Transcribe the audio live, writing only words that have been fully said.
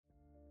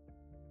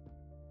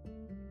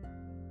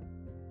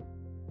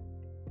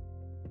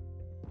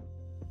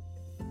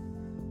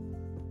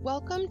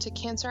Welcome to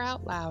Cancer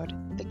Out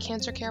Loud, the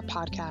Cancer Care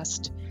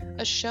Podcast,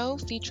 a show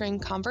featuring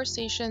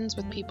conversations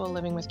with people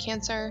living with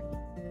cancer,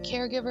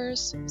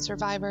 caregivers,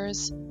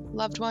 survivors,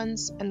 loved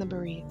ones, and the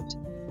bereaved.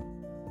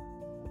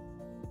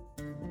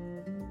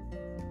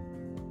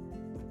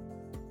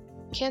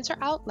 Cancer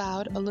Out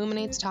Loud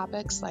illuminates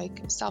topics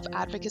like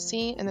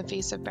self-advocacy in the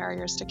face of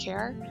barriers to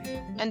care,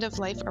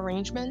 end-of-life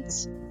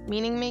arrangements,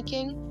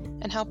 meaning-making,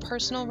 and how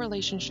personal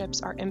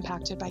relationships are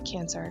impacted by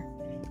cancer.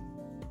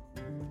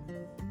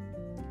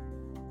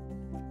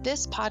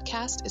 This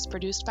podcast is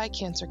produced by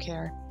Cancer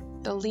Care,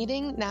 the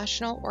leading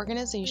national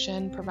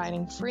organization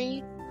providing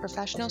free,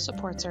 professional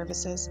support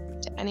services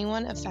to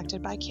anyone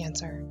affected by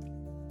cancer.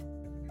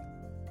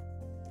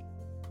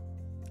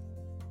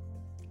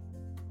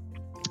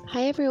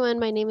 Hi everyone,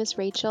 my name is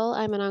Rachel.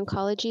 I'm an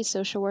oncology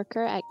social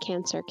worker at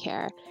Cancer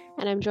Care,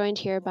 and I'm joined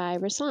here by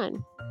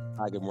Rasan.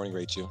 Hi, good morning,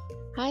 Rachel.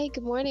 Hi,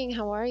 good morning.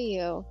 How are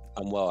you?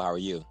 I'm well. How are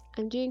you?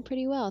 I'm doing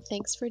pretty well.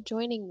 Thanks for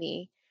joining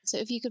me. So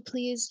if you could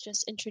please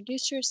just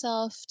introduce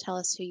yourself, tell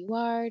us who you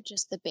are,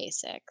 just the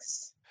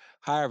basics.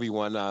 Hi,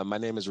 everyone. My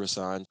name is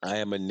Rasan. I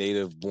am a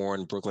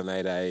native-born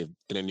Brooklynite. I've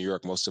been in New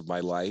York most of my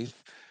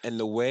life. And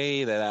the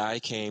way that I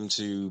came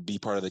to be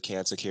part of the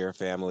Cancer Care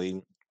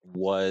family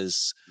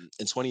was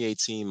in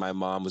 2018, my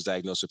mom was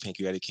diagnosed with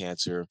pancreatic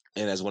cancer.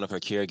 And as one of her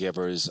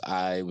caregivers,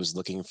 I was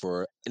looking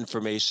for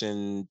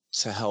information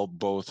to help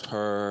both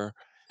her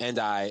and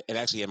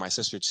actually my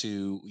sister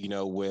too,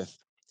 with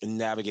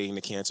navigating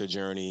the cancer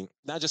journey,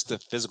 not just the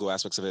physical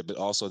aspects of it, but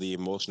also the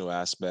emotional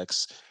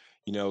aspects.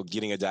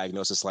 Getting a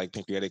diagnosis like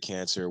pancreatic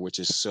cancer, which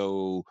is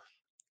so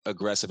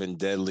aggressive and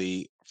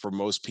deadly for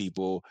most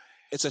people,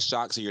 it's a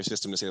shock to your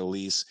system, to say the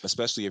least,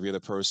 especially if you're the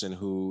person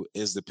who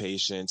is the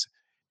patient.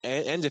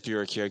 And if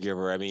you're a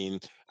caregiver, I mean,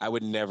 I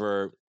would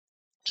never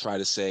try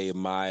to say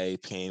my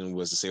pain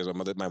was the same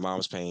as my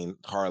mom's pain.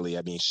 Hardly.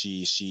 I mean,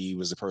 she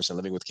was the person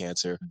living with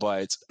cancer,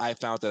 but I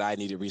found that I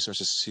needed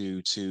resources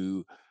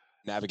to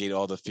navigate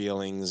all the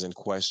feelings and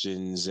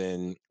questions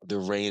and the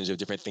range of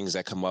different things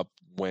that come up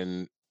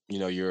when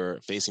you're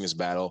facing this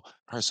battle.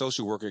 Her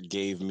social worker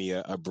gave me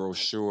a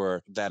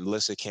brochure that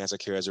listed Cancer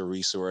Care as a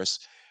resource.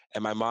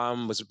 And my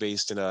mom was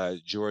based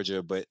in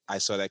Georgia, but I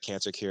saw that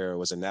Cancer Care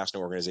was a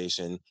national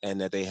organization and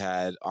that they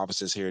had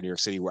offices here in New York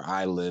City where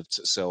I lived.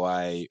 So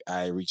I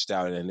reached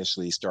out and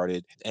initially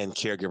started in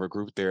caregiver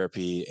group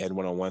therapy and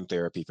one-on-one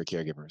therapy for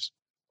caregivers.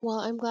 Well,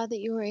 I'm glad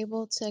that you were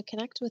able to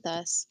connect with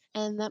us,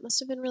 and that must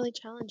have been really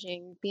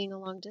challenging being a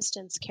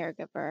long-distance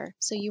caregiver.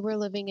 So you were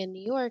living in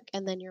New York,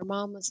 and then your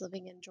mom was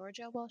living in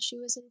Georgia while she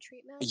was in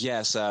treatment?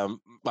 Yes,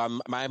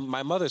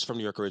 my mother's from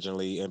New York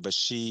originally, but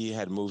she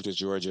had moved to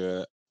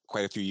Georgia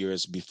quite a few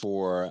years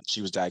before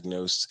she was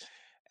diagnosed,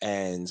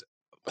 and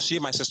she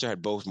and my sister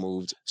had both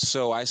moved.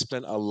 So I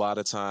spent a lot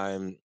of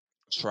time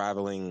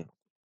traveling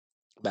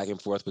back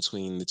and forth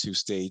between the two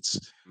states.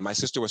 My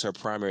sister was her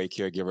primary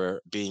caregiver,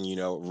 being,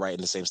 right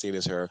in the same state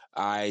as her.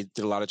 I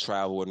did a lot of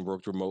travel and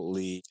worked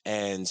remotely.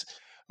 And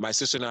my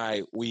sister and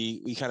I,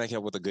 we kind of came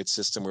up with a good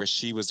system where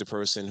she was the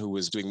person who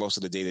was doing most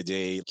of the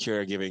day-to-day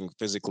caregiving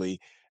physically.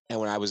 And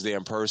when I was there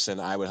in person,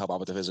 I would help out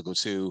with the physical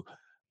too.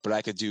 But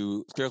I could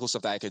do critical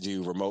stuff that I could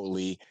do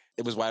remotely.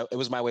 It was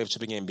my way of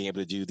chipping in, being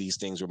able to do these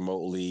things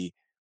remotely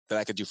that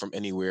I could do from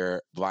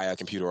anywhere via a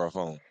computer or a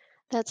phone.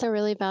 That's a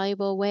really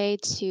valuable way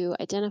to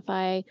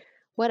identify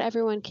what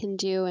everyone can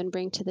do and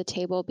bring to the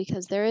table,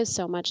 because there is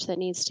so much that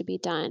needs to be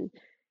done.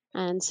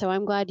 And so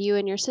I'm glad you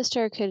and your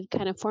sister could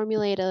kind of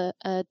formulate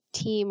a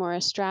team or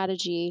a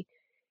strategy.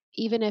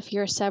 Even if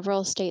you're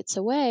several states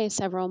away,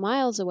 several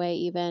miles away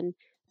even,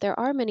 there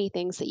are many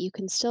things that you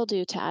can still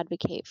do to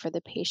advocate for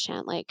the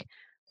patient, like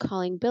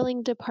calling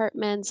billing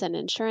departments and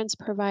insurance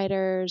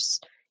providers.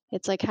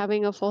 It's like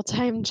having a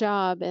full-time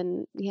job,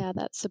 and yeah,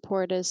 that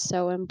support is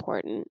so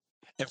important.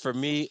 And for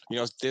me,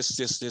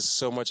 there's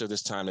so much of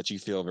this time that you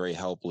feel very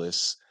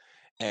helpless,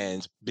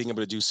 and being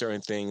able to do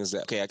certain things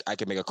that, okay, I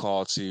could make a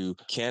call to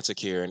Cancer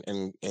Care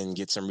and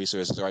get some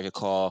resources, or I could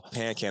call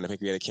PanCan, the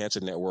Pancreatic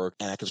Cancer Network,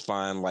 and I could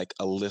find like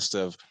a list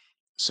of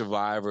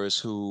survivors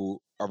who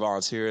are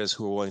volunteers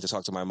who are willing to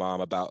talk to my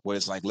mom about what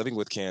it's like living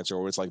with cancer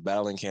or what it's like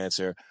battling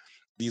cancer.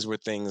 These were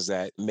things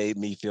that made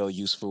me feel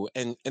useful,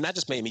 and not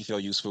just made me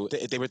feel useful.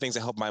 They were things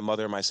that helped my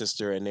mother and my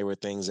sister, and they were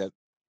things that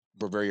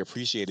were very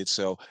appreciated.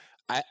 So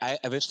I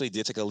eventually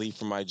did take a leave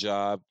from my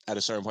job at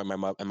a certain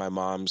point in my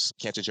mom's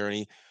cancer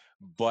journey,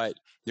 but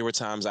there were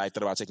times I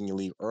thought about taking a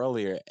leave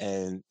earlier,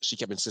 and she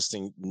kept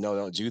insisting, no,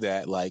 don't do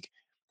that. Like,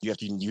 you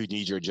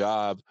need your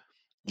job.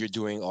 You're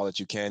doing all that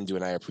you can do,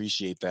 and I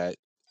appreciate that.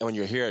 And when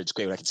you're here, it's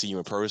great when I can see you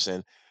in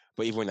person.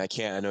 But even when I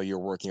can't, I know you're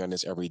working on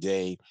this every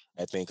day.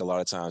 I think a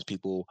lot of times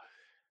people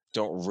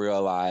don't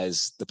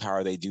realize the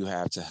power they do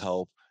have to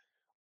help,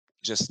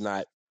 just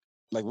not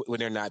like when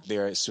they're not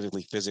there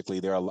specifically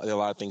physically. There are a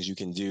lot of things you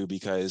can do,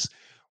 because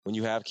when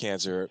you have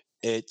cancer,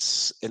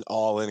 it's an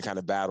all-in kind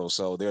of battle.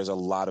 So there's a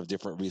lot of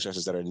different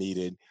resources that are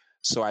needed.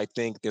 So I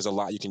think there's a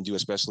lot you can do,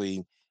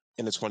 especially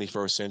in the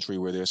 21st century,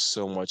 where there's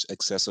so much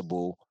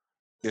accessible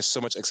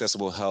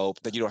help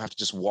that you don't have to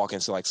just walk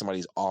into like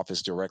somebody's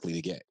office directly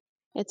to get.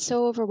 It's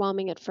so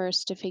overwhelming at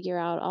first to figure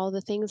out all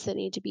the things that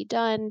need to be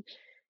done,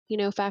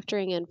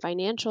 factoring in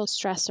financial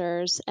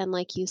stressors. And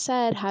like you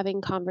said,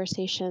 having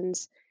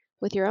conversations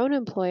with your own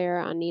employer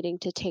on needing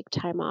to take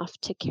time off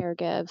to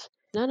caregive.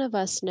 None of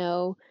us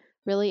know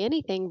really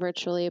anything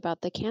virtually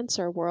about the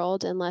cancer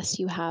world unless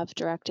you have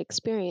direct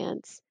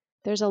experience.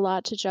 There's a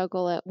lot to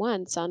juggle at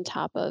once on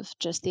top of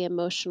just the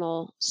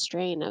emotional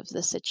strain of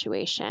the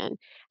situation.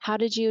 How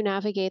did you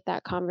navigate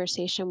that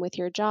conversation with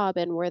your job,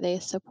 and were they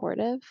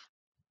supportive?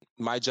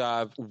 My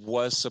job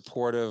was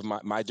supportive.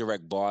 My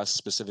direct boss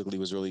specifically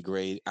was really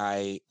great.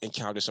 I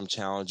encountered some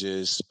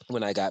challenges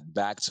when I got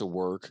back to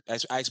work.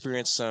 I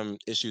experienced some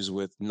issues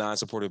with non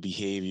supportive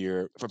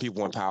behavior from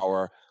people in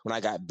power when I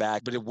got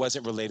back, but it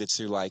wasn't related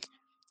to like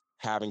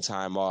having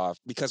time off.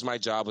 Because my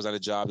job was not a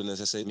job that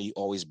necessitated me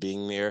always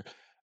being there.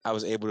 I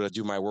was able to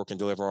do my work and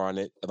deliver on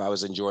it. If I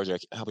was in Georgia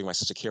helping my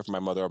sister care for my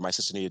mother, or my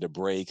sister needed a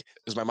break,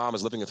 because my mom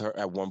was living with her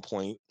at one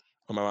point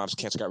when my mom's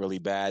cancer got really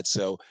bad.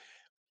 So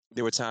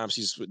there were times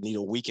she just would need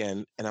a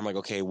weekend, and I'm like,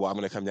 okay, well, I'm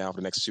going to come down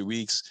for the next 2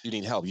 weeks. You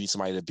need help. You need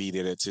somebody to be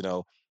there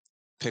to,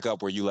 pick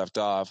up where you left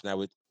off. And I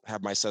would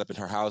have my setup in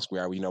her house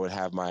where I, would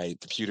have my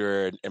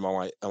computer and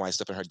my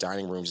stuff in her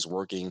dining room just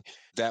working.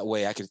 That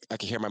way I could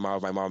hear my mom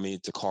if my mom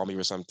needed to call me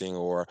or something,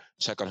 or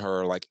check on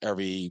her like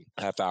every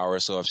half hour or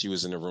so if she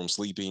was in the room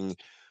sleeping,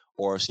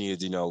 or if she needed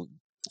to,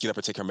 get up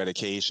and take her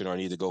medication, or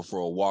need to go for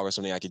a walk or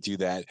something, I could do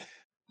that.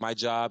 My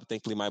job,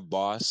 thankfully, my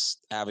boss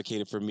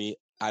advocated for me.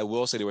 I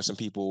will say there were some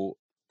people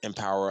in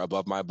power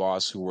above my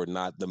boss who were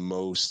not the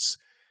most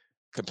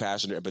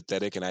compassionate,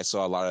 empathetic, and I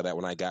saw a lot of that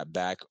when I got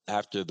back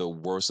after the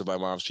worst of my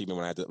mom's treatment,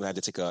 when I had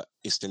to take a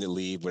extended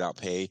leave without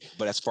pay.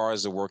 But as far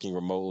as the working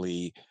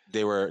remotely,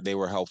 they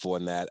were helpful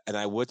in that. And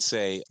I would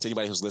say to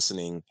anybody who's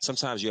listening,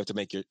 sometimes you have to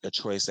make a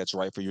choice that's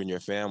right for you and your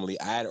family.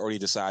 I had already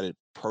decided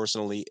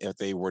personally, if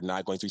they were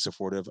not going to be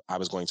supportive, I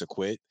was going to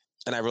quit.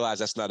 And I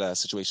realized that's not a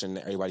situation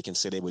that everybody can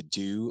say they would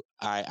do.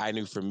 I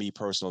knew for me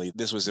personally,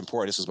 this was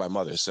important. This was my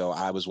mother. So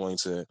I was willing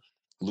to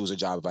lose a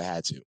job if I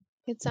had to.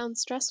 It sounds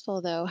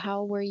stressful, though.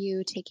 How were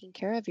you taking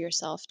care of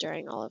yourself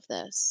during all of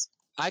this?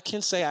 I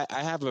can say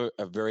I have a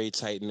very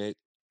tight knit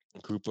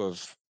group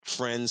of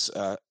friends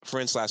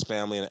slash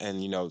family,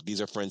 and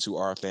these are friends who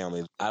are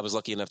family. I was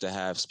lucky enough to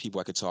have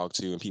people I could talk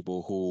to, and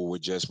people who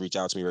would just reach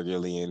out to me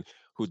regularly, and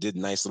who did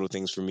nice little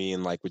things for me,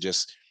 and like would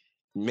just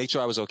make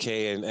sure I was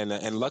okay.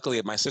 And luckily,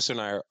 my sister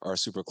and I are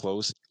super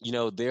close.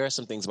 There are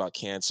some things about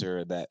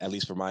cancer that, at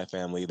least for my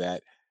family,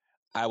 that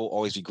I will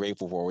always be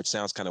grateful for, which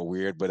sounds kind of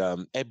weird, but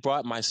it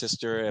brought my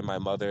sister and my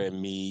mother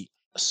and me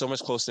so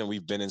much closer than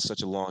we've been in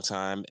such a long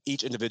time.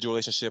 Each individual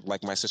relationship,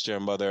 like my sister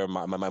and mother,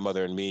 my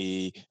mother and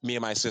me and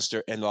my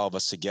sister, and all of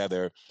us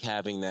together,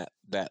 having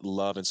that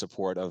love and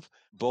support of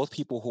both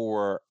people who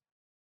were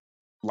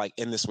like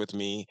in this with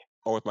me,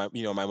 or with my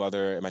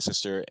mother and my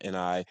sister and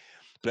I,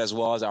 but as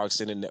well as our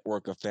extended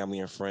network of family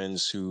and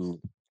friends who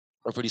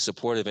are pretty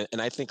supportive. And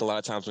I think a lot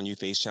of times when you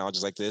face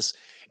challenges like this,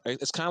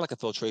 it's kind of like a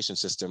filtration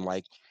system.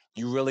 Like,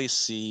 you really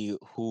see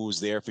who's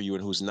there for you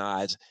and who's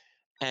not.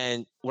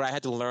 And what I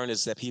had to learn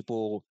is that there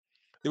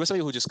were some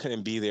people who just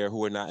couldn't be there, who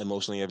were not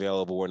emotionally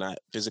available or not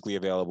physically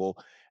available.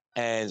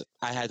 And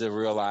I had to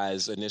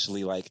realize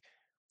initially, like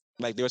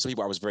there were some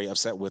people I was very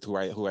upset with, who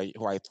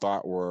I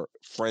thought were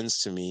friends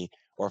to me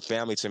or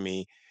family to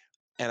me,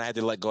 and I had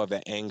to let go of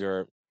that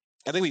anger.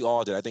 I think we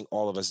all did. I think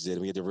all of us did.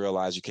 We had to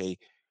realize, okay,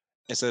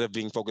 instead of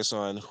being focused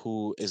on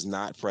who is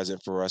not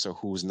present for us or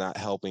who's not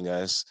helping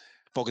us,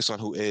 focus on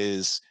who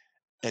is,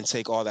 and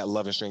take all that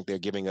love and strength they're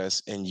giving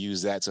us and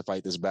use that to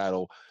fight this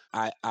battle.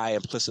 I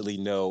implicitly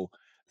know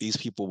these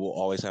people will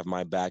always have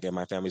my back and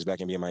my family's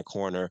back and be in my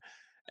corner.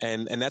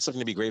 And that's something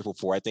to be grateful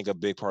for. I think a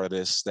big part of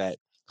this that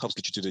helps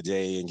get you through the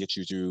day and get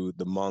you through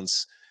the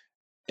months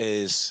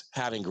is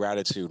having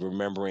gratitude,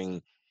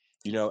 remembering,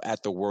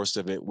 at the worst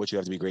of it, what you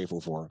have to be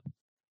grateful for.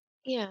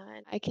 Yeah,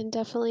 and I can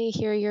definitely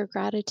hear your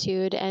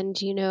gratitude. And,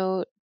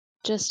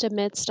 just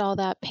amidst all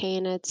that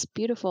pain, it's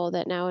beautiful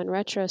that now in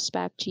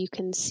retrospect, you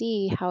can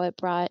see how it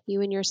brought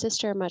you and your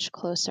sister much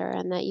closer,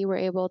 and that you were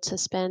able to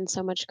spend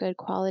so much good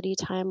quality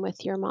time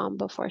with your mom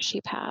before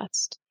she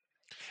passed.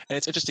 And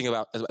it's interesting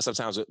about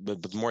sometimes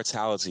with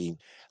mortality.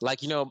 Like,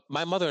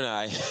 my mother and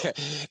I,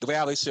 the way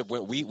our relationship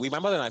went, my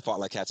mother and I fought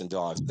like cats and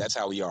dogs. That's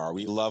how we are.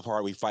 We love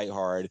hard, we fight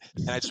hard.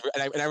 And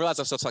I realize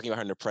I'm still talking about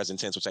her in the present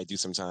tense, which I do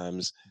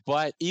sometimes.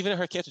 But even in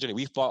her cancer journey,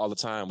 we fought all the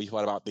time. We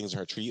fought about things in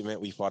her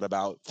treatment. We fought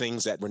about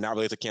things that were not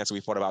related to cancer.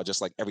 We fought about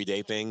just like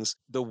everyday things.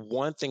 The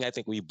one thing I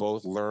think we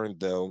both learned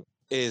though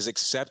is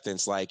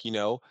acceptance. Like,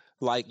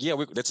 yeah,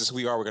 this is who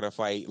we are. We're going to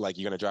fight. Like,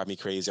 you're going to drive me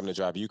crazy. I'm going to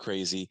drive you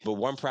crazy. But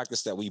one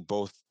practice that we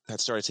both had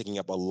started taking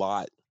up a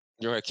lot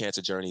during our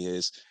cancer journey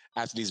is,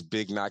 after these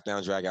big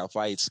knockdown, drag out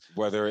fights,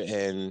 whether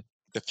in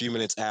the few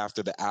minutes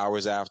after, the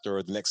hours after,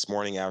 or the next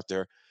morning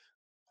after,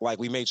 like,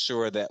 we made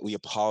sure that we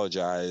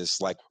apologized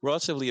like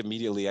relatively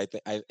immediately.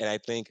 I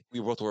think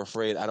we both were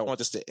afraid. I don't want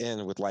this to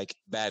end with like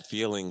bad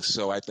feelings.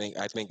 So I think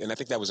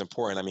that was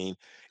important. I mean,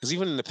 because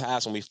even in the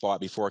past when we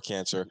fought before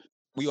cancer,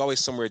 we always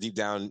somewhere deep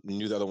down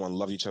knew the other one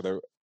loved each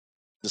other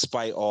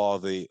despite all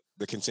the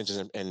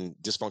contention and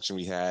dysfunction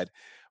we had.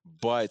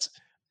 But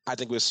I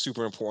think it was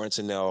super important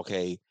to know,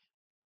 okay,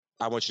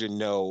 I want you to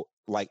know,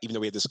 like, even though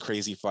we had this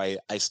crazy fight,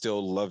 I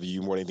still love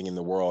you more than anything in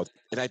the world.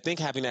 And I think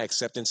having that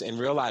acceptance and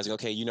realizing,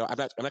 okay, I'm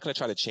not going to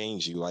try to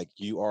change you. Like,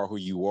 you are who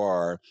you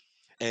are.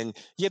 And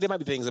yeah, there might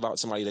be things about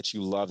somebody that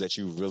you love that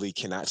you really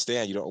cannot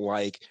stand, you don't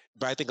like.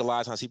 But I think a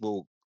lot of times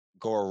people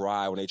go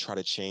awry when they try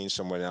to change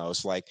someone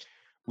else. Like,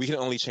 we can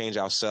only change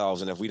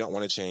ourselves. And if we don't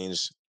want to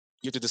change,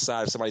 you have to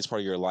decide if somebody's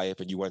part of your life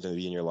and you want them to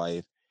be in your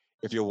life,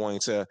 if you're willing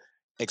to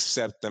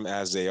accept them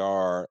as they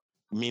are.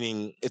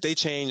 Meaning, if they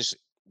change,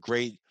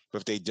 great. But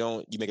if they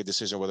don't, you make a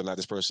decision whether or not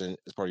this person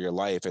is part of your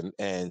life.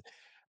 And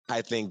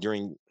I think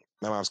during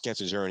my mom's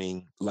cancer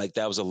journey, like,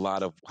 that was a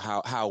lot of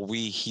how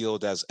we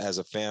healed as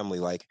a family,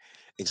 like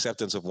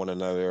acceptance of one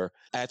another.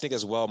 I think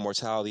as well,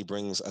 mortality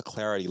brings a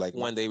clarity. Like,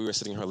 one day we were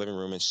sitting in her living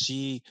room and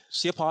she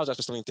apologized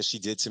for something that she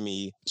did to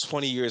me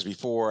 20 years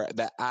before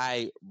that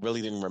I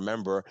really didn't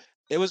remember.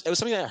 It was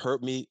something that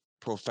hurt me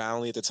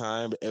profoundly at the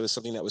time, but it was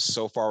something that was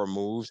so far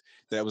removed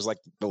that it was like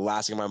the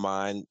last thing in my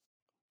mind,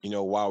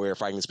 while we were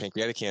fighting this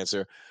pancreatic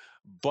cancer.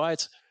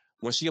 But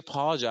when she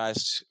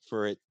apologized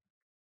for it,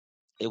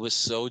 it was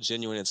so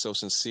genuine and so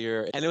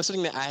sincere. And it was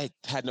something that I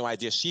had no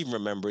idea she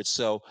remembered.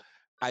 So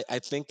I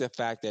think the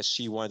fact that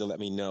she wanted to let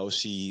me know,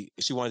 she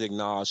wanted to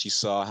acknowledge she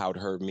saw how it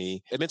hurt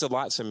me. It meant a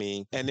lot to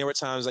me. And there were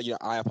times that,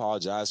 I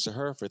apologized to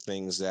her for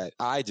things that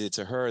I did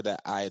to her that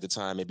I at the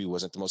time maybe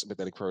wasn't the most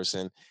empathetic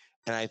person.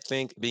 And I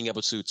think being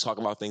able to talk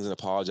about things and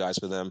apologize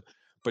for them,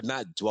 but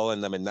not dwell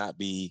in them and not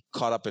be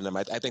caught up in them.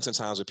 I think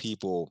sometimes with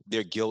people,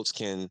 their guilt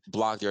can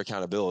block their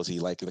accountability.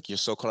 Like you're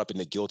so caught up in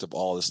the guilt of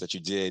all this that you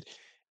did,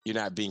 you're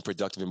not being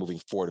productive and moving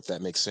forward, if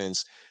that makes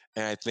sense.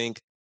 And I think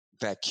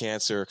that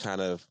cancer kind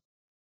of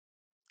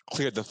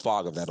cleared the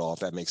fog of that all,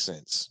 if that makes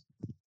sense.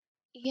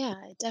 Yeah,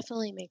 it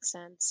definitely makes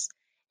sense.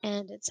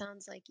 And it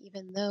sounds like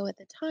even though at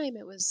the time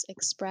it was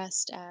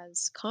expressed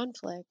as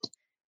conflict,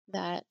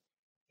 that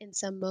in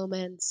some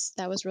moments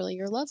that was really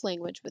your love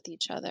language with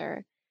each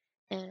other.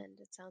 And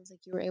it sounds like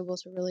you were able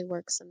to really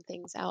work some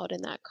things out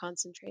in that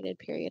concentrated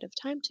period of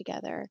time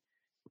together,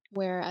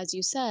 where, as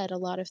you said, a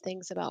lot of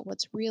things about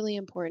what's really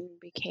important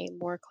became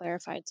more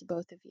clarified to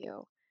both of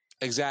you.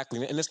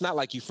 Exactly. And it's not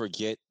like you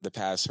forget the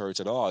past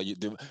hurts at all.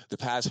 The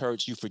past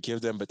hurts, you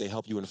forgive them, but they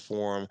help you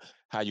inform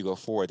how you go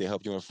forward. They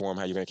help you inform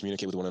how you're going to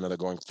communicate with one another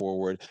going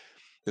forward,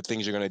 the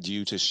things you're going to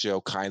do to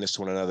show kindness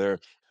to one another.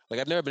 Like,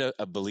 I've never been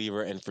a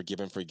believer in forgive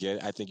and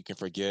forget. I think you can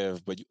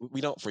forgive, but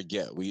we don't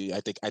forget.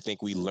 I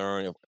think we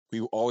learn. We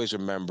always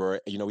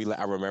remember. We let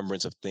our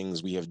remembrance of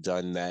things we have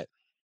done that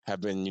have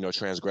been,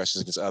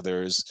 transgressions against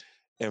others,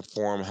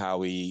 inform how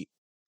we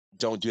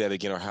don't do that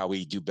again, or how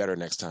we do better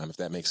next time, if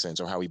that makes sense,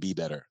 or how we be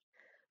better.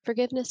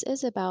 Forgiveness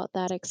is about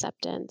that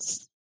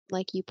acceptance,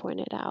 like you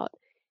pointed out.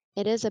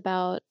 It is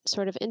about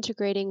sort of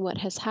integrating what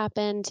has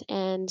happened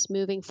and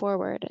moving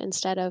forward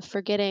instead of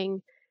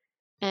forgetting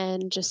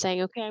and just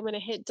saying, okay, I'm going to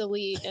hit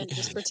delete and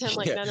just pretend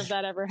like Yeah, none of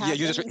that ever yeah.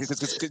 happened.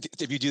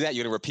 If you do that,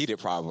 you're gonna repeat it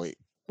probably.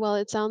 Well,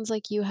 it sounds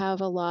like you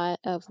have a lot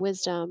of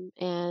wisdom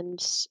and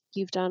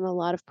you've done a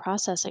lot of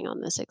processing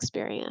on this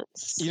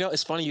experience.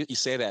 It's funny you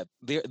say that.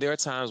 There are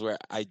times where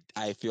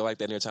I feel like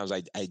that, and there are times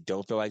I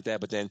don't feel like that.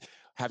 But then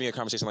having a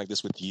conversation like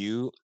this with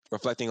you,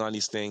 reflecting on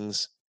these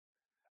things,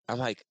 I'm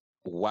like,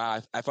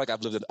 wow, I feel like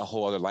I've lived a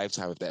whole other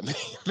lifetime, if that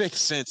makes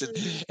sense.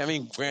 I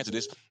mean, granted,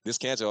 this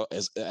cancer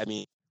is, I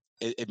mean,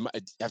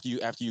 after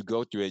you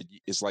go through it,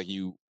 it's like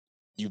you've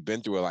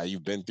been through a lot.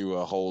 You've been through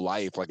a whole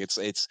life. Like,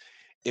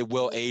 it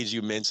will age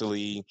you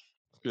mentally,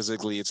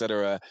 physically,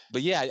 etc.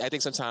 But yeah, I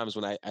think sometimes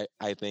when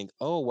I think,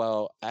 oh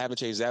well, I haven't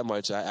changed that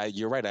much.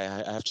 You're right.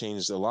 I have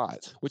changed a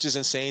lot, which is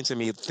insane to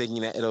me,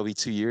 thinking that it'll be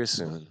 2 years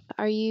soon.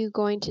 Are you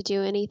going to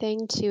do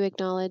anything to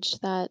acknowledge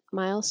that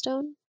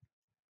milestone?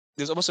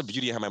 There's almost a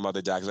beauty in how my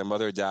mother died, because my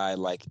mother died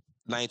like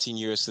 19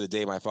 years to the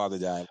day my father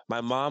died.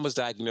 My mom was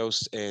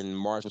diagnosed in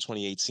March of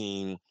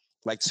 2018,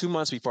 like 2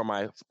 months before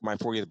my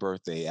 40th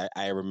birthday.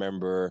 I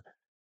remember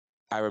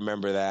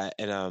that,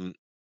 and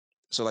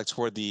so like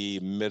toward the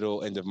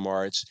middle end of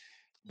March,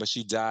 but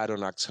she died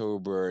on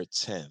October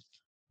 10th.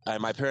 And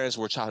my parents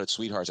were childhood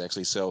sweethearts,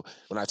 actually. So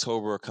when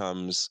October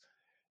comes,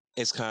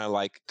 it's kind of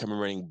like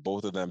commemorating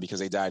both of them because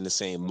they died in the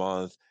same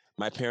month.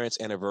 My parents'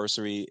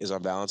 anniversary is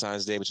on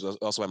Valentine's Day, which is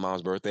also my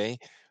mom's birthday.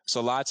 So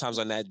a lot of times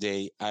on that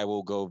day, I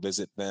will go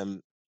visit them,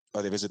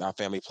 or they visit our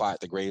family plot at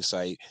the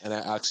gravesite. And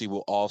I actually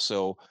will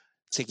also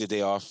take the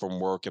day off from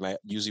work, and I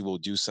usually will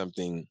do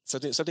something in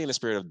the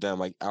spirit of them.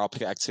 Like, I'll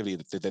pick an activity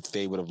that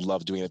they would have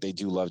loved doing, that they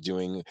do love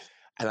doing,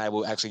 and I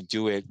will actually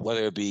do it,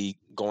 whether it be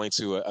going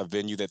to a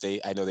venue that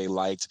I know they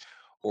liked,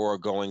 or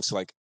going to,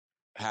 like,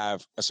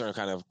 have a certain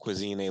kind of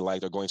cuisine they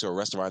liked, or going to a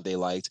restaurant they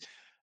liked.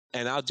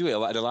 And I'll do it a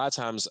lot of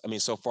times. I mean,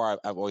 so far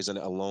I've always done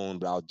it alone,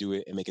 but I'll do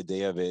it and make a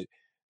day of it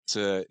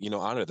to,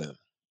 honor them.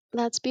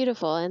 That's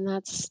beautiful, and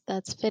that's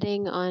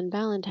fitting on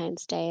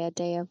Valentine's Day, a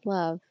day of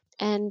love.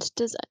 And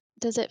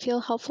does it feel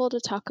helpful to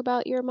talk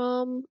about your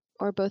mom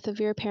or both of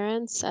your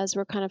parents as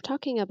we're kind of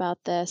talking about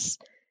this?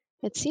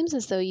 it seems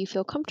as though you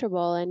feel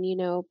comfortable and,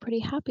 pretty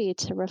happy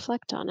to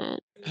reflect on it.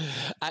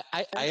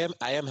 I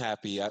am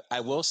happy. I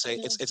will say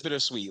it's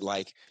bittersweet.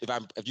 Like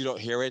if you don't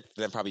hear it,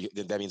 then probably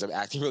that means I'm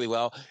acting really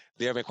well.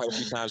 There have been quite a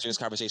few times during this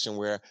conversation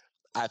where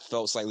I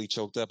felt slightly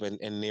choked up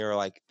and near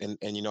like and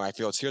I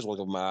feel tears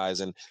welling over my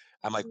eyes and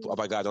I'm like, oh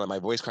my God, don't let my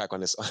voice crack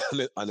on this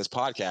on this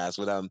podcast.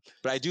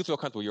 But I do feel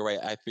comfortable. You're right.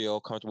 I feel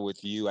comfortable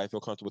with you. I feel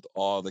comfortable with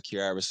all the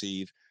care I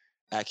receive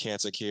at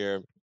Cancer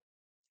Care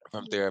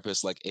from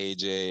therapists like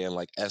AJ and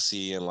like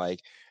Essie and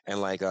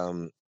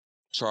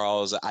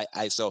Charles.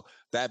 So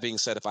that being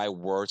said, if I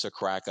were to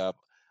crack up,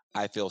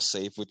 I feel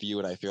safe with you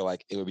and I feel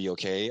like it would be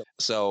okay.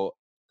 So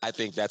I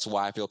think that's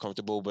why I feel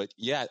comfortable. But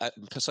yeah,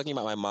 talking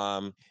about my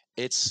mom,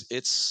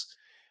 it's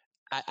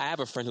I have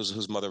a friend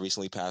whose mother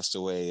recently passed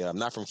away,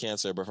 not from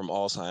cancer, but from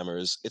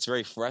Alzheimer's. It's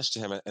very fresh to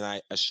him, and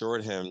I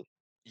assured him,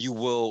 you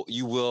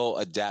will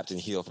adapt and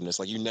heal from this.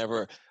 Like you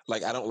never,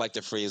 like I don't like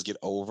the phrase "get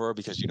over"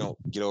 because you don't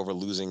get over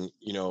losing,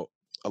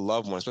 a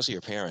loved one, especially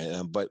your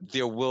parent. But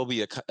there will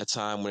be a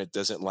time when it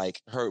doesn't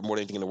like hurt more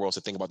than anything in the world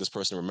to think about this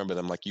person and remember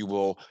them. Like you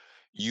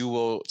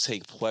will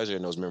take pleasure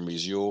in those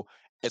memories.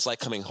 It's like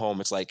coming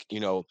home. It's like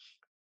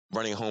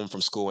running home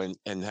from school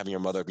and having your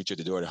mother greet you at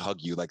the door to hug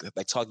you, like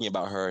talking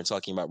about her and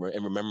talking about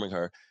and remembering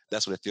her.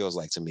 That's what it feels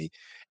like to me.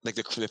 Like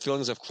the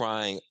feelings of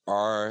crying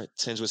are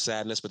tinged with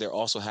sadness, but they're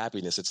also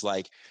happiness. It's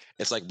like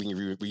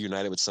being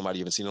reunited with somebody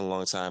you haven't seen in a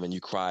long time, and you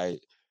cry,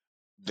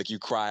 like you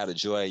cry out of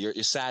joy. You're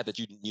sad that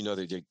you know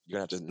that you're gonna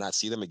have to not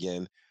see them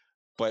again,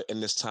 but in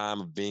this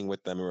time of being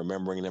with them and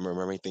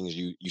remembering things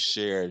you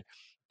shared,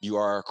 you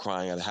are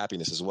crying out of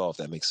happiness as well, if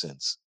that makes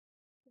sense.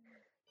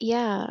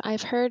 Yeah,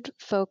 I've heard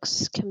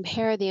folks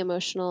compare the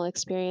emotional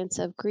experience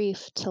of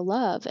grief to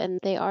love, and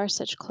they are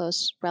such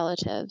close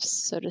relatives,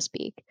 so to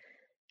speak.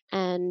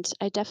 And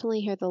I definitely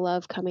hear the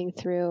love coming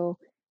through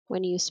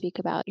when you speak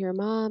about your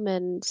mom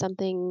and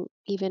something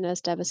even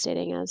as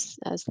devastating as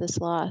this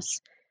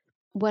loss.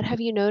 What have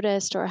you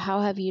noticed, or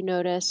how have you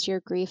noticed your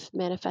grief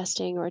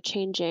manifesting or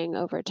changing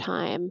over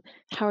time?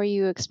 How are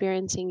you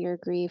experiencing your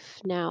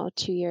grief now,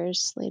 2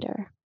 years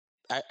later?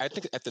 I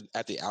think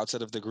at the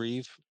outset of the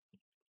grief,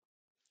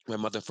 my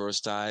mother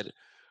first died,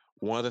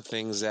 one of the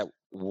things that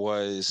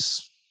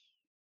was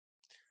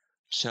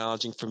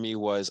challenging for me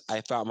was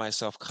I found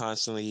myself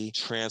constantly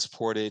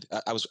transported.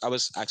 I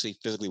was actually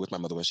physically with my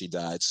mother when she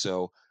died,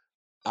 so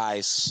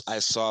I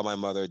saw my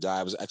mother die.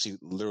 I was actually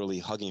literally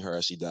hugging her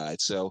as she died.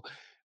 So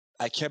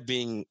I kept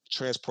being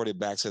transported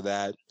back to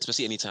that,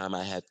 especially anytime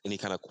I had any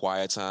kind of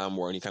quiet time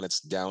or any kind of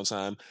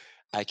downtime.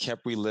 I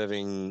kept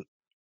reliving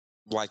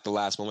like the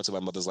last moments of my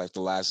mother's life,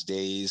 the last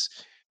days,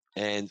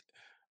 and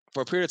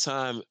for a period of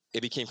time,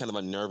 it became kind of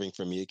unnerving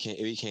for me.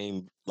 It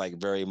became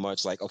like very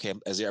much like, okay,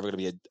 is there ever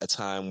going to be a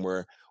time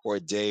where, or a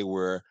day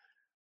where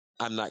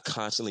I'm not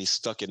constantly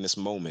stuck in this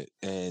moment?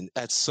 And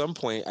at some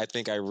point, I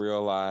think I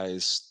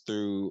realized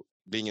through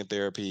being in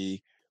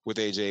therapy with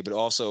AJ, but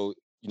also,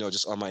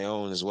 just on my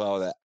own as well,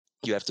 that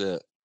you have to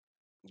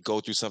go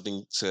through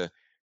something to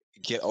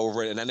get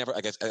over it. And I never, I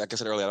guess, like I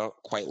said earlier, I don't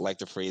quite like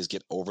the phrase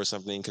 "get over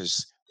something"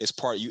 because it's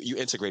part you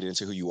integrate it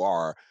into who you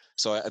are.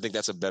 So I think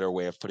that's a better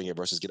way of putting it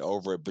versus get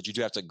over it. But you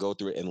do have to go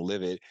through it and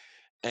live it.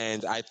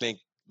 And I think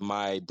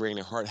my brain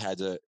and heart had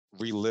to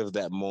relive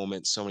that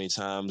moment so many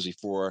times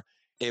before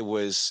it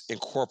was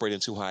incorporated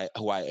into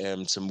who I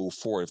am to move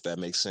forward, if that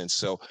makes sense.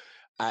 So,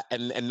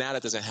 and now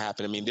that doesn't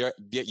happen. I mean,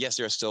 yes,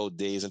 there are still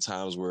days and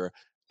times where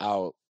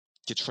I'll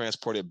get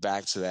transported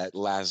back to that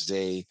last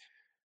day,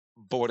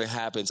 but when it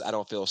happens, I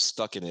don't feel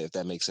stuck in it, if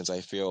that makes sense. I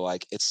feel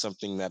like it's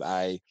something that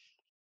I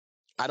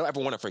don't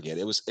ever want to forget.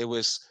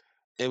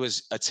 It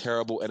was a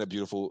terrible and a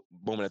beautiful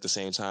moment at the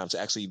same time to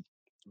actually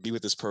be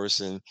with this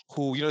person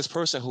who, this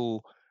person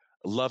who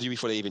loved you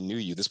before they even knew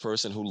you, this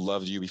person who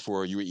loved you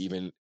before you were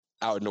even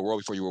out in the world,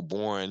 before you were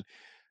born,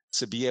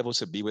 to be able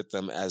to be with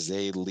them as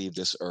they leave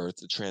this earth,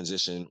 the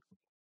transition.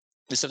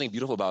 There's something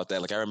beautiful about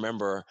that. Like I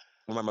remember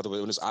when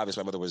it was obvious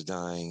my mother was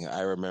dying,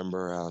 I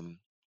remember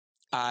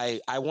I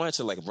wanted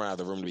to like run out of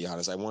the room, to be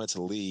honest. I wanted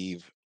to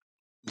leave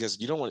because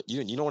you don't want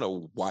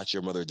to watch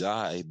your mother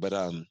die, but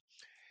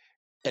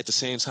at the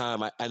same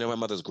time, I know my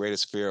mother's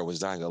greatest fear was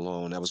dying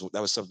alone. That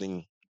was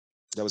something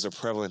that was a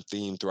prevalent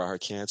theme throughout her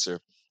cancer,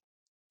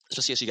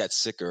 especially as she got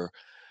sicker.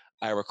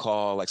 I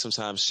recall like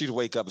sometimes she'd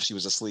wake up if she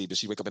was asleep, and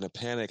she'd wake up in a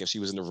panic if she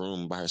was in the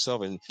room by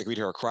herself, and like, we'd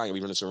hear her crying, and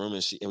we'd run into her room,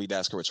 and we'd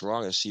ask her what's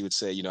wrong, and she would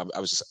say,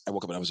 I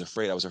woke up and I was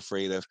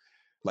afraid of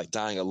like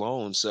dying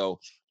alone. So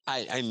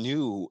I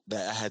knew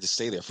that I had to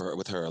stay there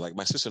with her. Like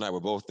my sister and I were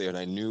both there, and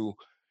I knew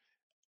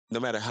no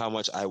matter how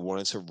much I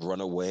wanted to run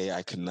away,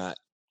 I could not.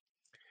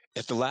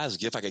 If the last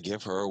gift I could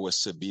give her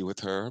was to be with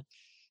her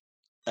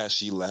as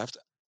she left,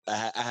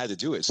 I had to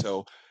do it.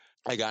 So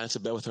I got into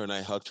bed with her and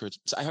I hugged her.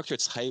 So I hugged her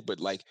tight, but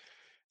like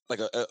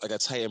a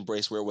tight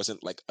embrace where it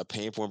wasn't like a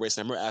painful embrace.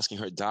 And I remember asking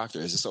her doctor,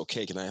 "Is this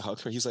okay? Can I hug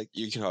her?" He's like,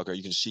 "You can hug her.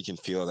 She can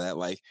feel that.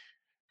 Like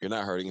you're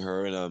not hurting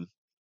her." And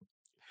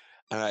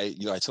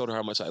I told her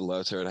how much I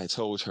loved her, and I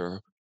told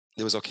her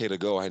it was okay to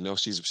go. I know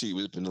she was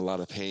in a lot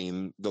of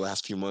pain the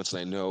last few months,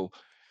 and I know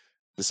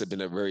this had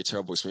been a very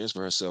terrible experience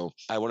for her. So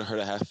I wanted her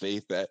to have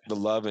faith that the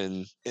love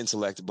and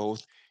intellect,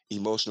 both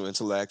emotional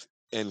intellect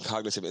and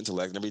cognitive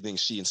intellect, and everything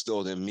she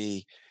instilled in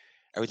me,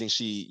 everything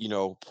she,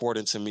 poured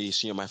into me,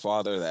 she and my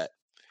father, that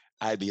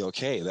I'd be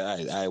okay,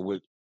 that I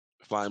would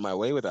find my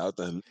way without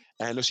them.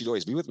 And I know she'd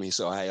always be with me.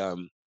 So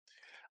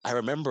I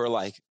remember,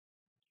 like,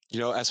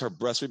 as her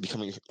breaths were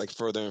becoming like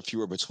further and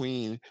fewer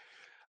between,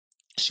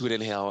 she would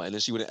inhale and then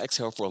she would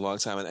exhale for a long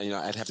time. And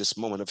I'd have this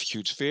moment of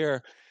huge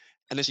fear.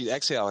 And then she'd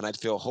exhale and I'd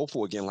feel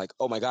hopeful again, like,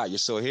 oh my God, you're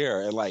still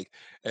here. And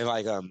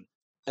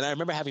and I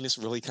remember having this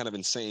really kind of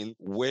insane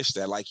wish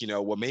that, like,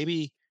 well,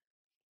 maybe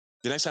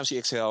the next time she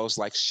exhales,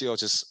 like, she'll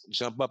just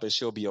jump up and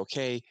she'll be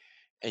okay.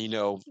 And,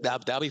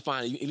 that'll be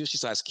fine. Even if she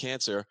has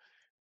cancer,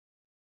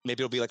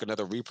 maybe it'll be like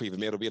another reprieve.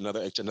 Maybe it'll be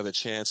another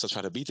chance to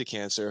try to beat the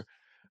cancer.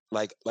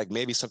 Like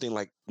maybe something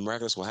like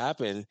miraculous will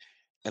happen.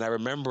 And I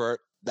remember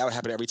that would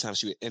happen every time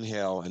she would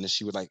inhale and then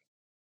she would, like,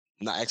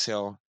 not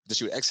exhale, then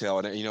she would exhale.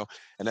 And then,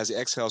 and as the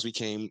exhales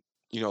became,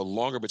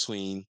 longer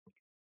between,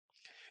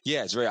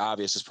 yeah, it's very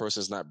obvious this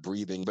person is not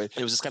breathing. But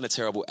it was this kind of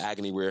terrible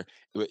agony where,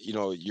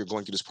 you're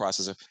going through this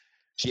process of,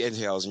 she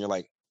inhales and you're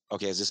like,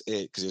 okay, is this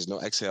it? Because there's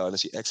no exhale. And then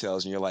she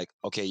exhales and you're like,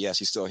 okay, yeah,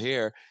 she's still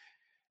here.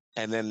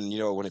 And then,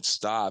 when it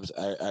stopped,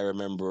 I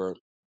remember,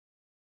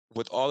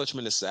 with all the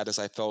tremendous sadness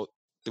I felt,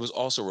 there was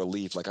also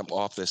relief. Like, we're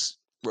off this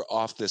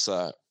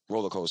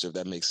roller coaster, if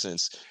that makes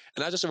sense.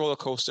 And not just a roller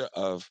coaster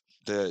of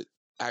the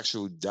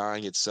actual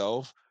dying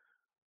itself,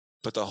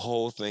 but the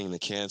whole thing, the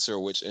cancer,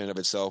 which in and of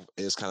itself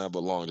is kind of a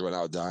long drawn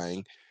out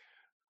dying,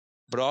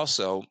 but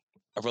also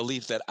a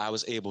relief that I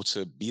was able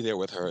to be there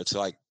with her to,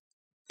 like,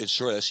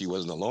 ensure that she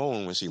wasn't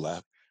alone when she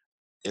left.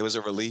 It was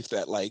a relief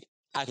that, like,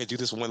 I could do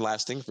this one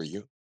last thing for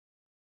you.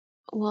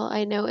 Well,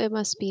 I know it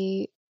must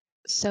be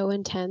so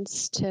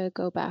intense to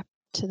go back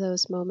to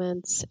those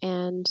moments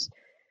and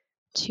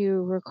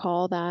to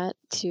recall that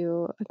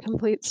to a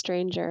complete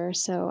stranger.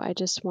 So I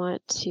just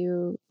want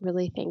to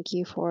really thank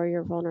you for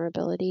your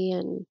vulnerability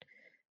and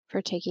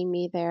for taking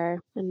me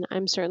there. And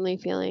I'm certainly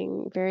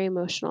feeling very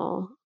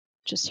emotional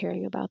just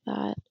hearing about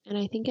that. And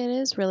I think it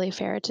is really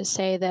fair to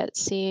say that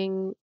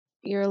seeing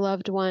your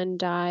loved one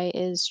die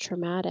is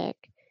traumatic.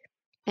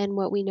 And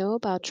what we know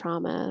about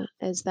trauma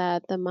is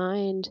that the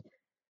mind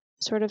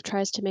sort of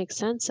tries to make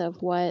sense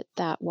of what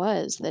that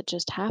was that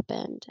just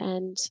happened.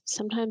 And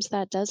sometimes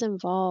that does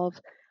involve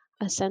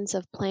a sense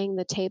of playing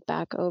the tape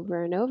back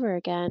over and over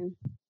again,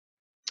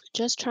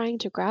 just trying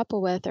to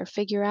grapple with or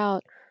figure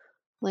out,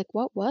 like,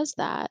 what was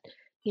that?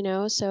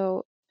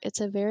 So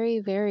it's a very,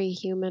 very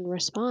human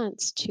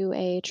response to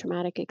a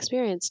traumatic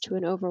experience, to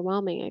an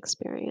overwhelming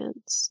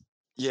experience.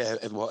 Yeah,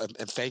 and well, and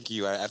thank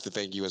you. I have to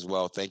thank you as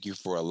well. Thank you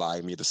for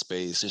allowing me the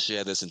space to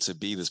share this and to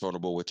be this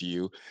vulnerable with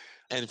you,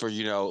 and for,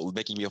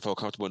 making me feel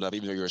comfortable enough,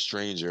 even though you're a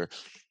stranger.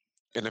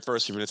 In the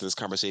first few minutes of this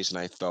conversation,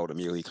 I felt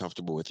immediately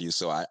comfortable with you.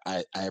 So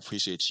I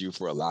appreciate you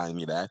for allowing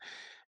me that.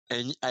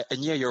 And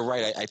yeah, you're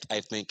right. I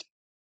think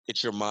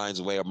it's your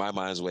mind's way or my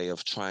mind's way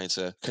of trying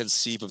to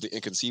conceive of the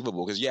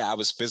inconceivable. Because yeah, I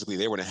was physically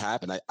there when it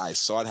happened. I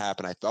saw it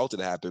happen. I felt it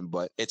happen.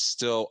 But it's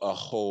still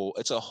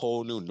it's a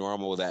whole new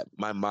normal that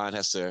my mind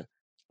has to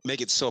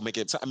make it.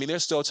 I mean,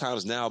 there's still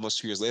times now, almost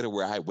 2 years later,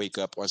 where I wake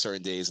up on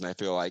certain days and I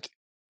feel like,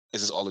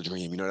 is this all a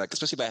dream? Like,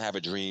 especially if I have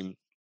a dream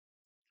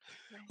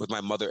with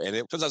my mother, and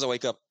sometimes I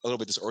wake up a little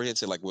bit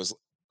disoriented, like, was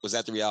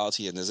that the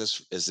reality, and is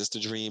this the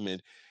dream?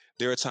 And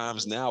there are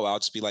times now I'll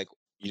just be like,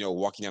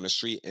 walking down the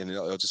street, and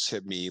it'll just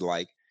hit me,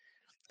 like,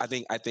 I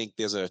think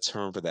there's a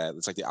term for that.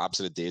 It's like the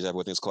opposite of deja vu.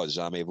 I think it's called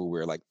jamais vu,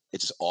 where, like,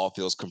 it just all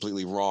feels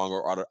completely wrong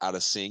or out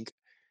of sync.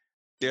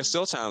 There's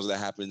still times that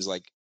happens,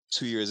 like,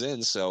 2 years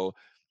in. So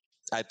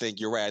I think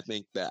you're right. I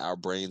think that our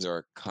brains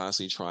are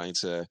constantly trying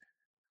to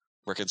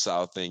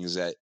reconcile things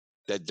that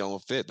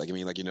don't fit. Like, I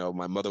mean, like,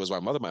 my mother was my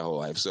mother my whole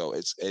life. So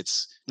it's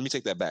let me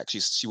take that back.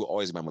 She will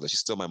always be my mother. She's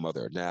still my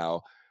mother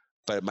now,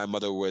 but my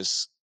mother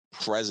was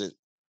present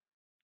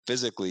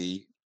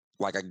physically.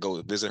 Like, I could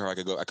go visit her, I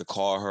could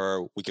call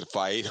her, we could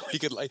fight, we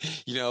could, like,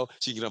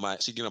 she get on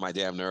my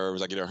damn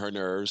nerves, I get on her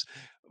nerves.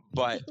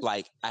 But,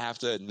 like, I have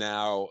to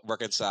now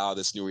reconcile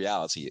this new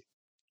reality.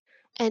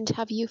 And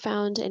have you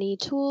found any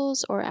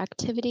tools or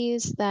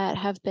activities that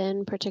have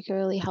been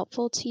particularly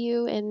helpful to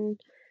you in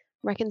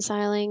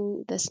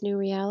reconciling this new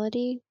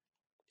reality?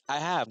 I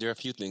have. There are a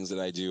few things that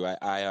I do.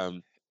 I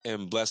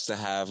am blessed to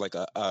have, like,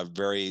 a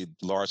very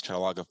large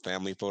catalog of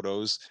family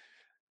photos.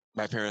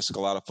 My parents took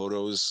a lot of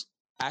photos.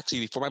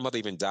 Actually, before my mother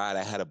even died,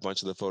 I had a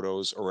bunch of the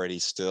photos already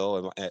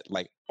still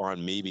like,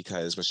 on me,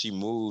 because when she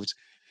moved,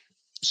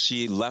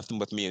 she left them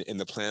with me, and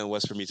the plan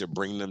was for me to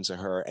bring them to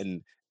her.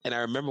 And I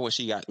remember when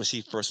she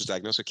first was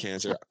diagnosed with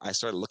cancer, I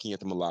started looking at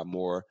them a lot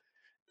more,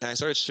 and I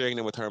started sharing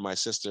them with her and my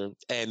sister,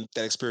 and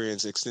that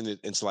experience extended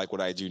into, like,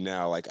 what I do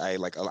now.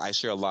 I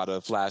share a lot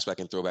of flashback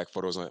and throwback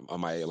photos on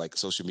my, like,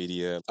 social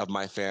media of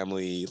my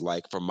family,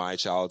 like, from my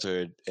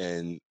childhood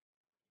and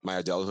my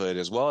adulthood,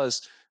 as well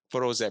as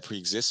photos that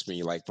pre-exist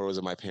me, like photos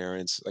of my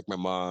parents, like my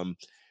mom,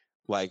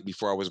 like,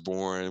 before I was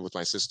born, with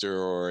my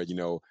sister, or,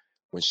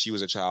 when she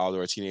was a child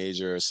or a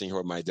teenager, seeing her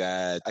with my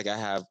dad. Like I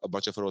have a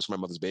bunch of photos from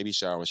my mother's baby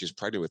shower when she was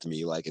pregnant with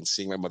me, like, and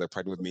seeing my mother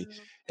pregnant with me Wow.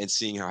 and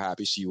seeing how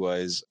happy she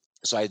was.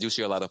 So I do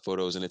share a lot of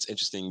photos, and it's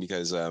interesting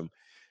because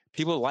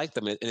people like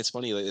them, and it's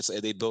funny. Like,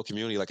 they build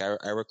community. Like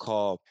I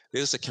recall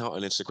there's this account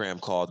on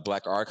Instagram called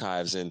Black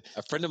Archives, and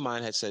a friend of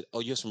mine had said, "Oh,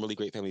 you have some really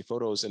great family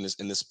photos." And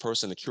this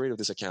person, the curator of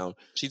this account,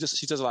 she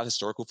does a lot of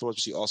historical photos,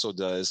 but she also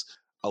does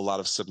a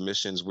lot of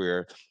submissions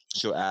where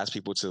she'll ask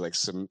people to like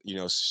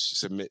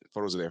submit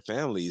photos of their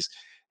families.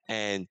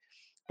 And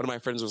one of my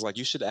friends was like,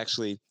 "You should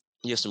actually,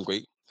 you have some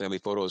great family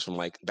photos from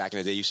like back in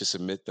the day. You should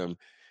submit them."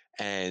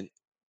 And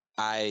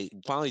I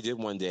finally did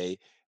one day,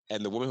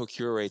 and the woman who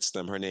curates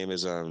them, her name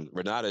is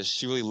Renata.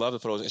 She really loved the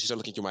photos, and she started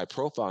looking through my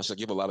profile. And she's like,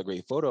 "You have a lot of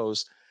great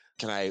photos.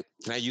 Can I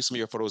use some of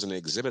your photos in an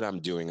exhibit I'm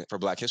doing for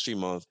Black History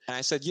Month?" And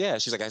I said, "Yeah."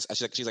 She's like,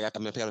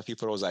 "I'm gonna pick out a few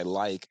photos I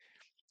like."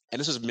 And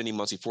this was many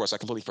months before, so I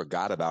completely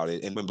forgot about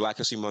it. And when Black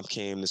History Month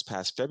came this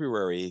past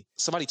February,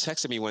 somebody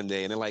texted me one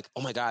day, and they're like,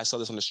 "Oh my God, I saw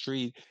this on the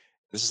street.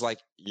 This is like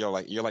you're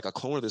like a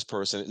clone of this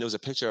person." And it was a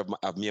picture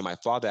of me and my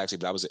father actually,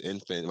 but I was an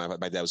infant.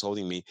 My dad was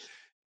holding me,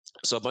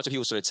 so a bunch of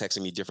people started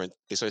texting me different.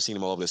 They started seeing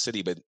them all over the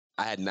city, but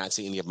I had not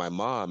seen any of my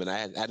mom, and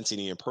hadn't seen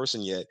any in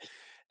person yet.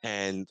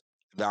 And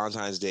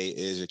Valentine's Day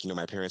is,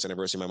 my parents'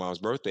 anniversary, my mom's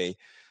birthday.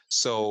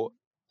 So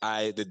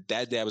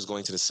that day I was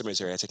going to the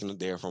cemetery. I had taken a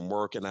day from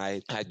work, and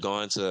I had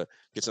gone to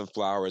get some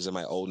flowers in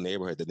my old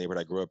neighborhood, the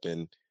neighborhood I grew up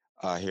in,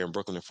 here in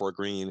Brooklyn in Fort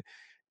Greene.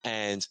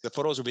 And the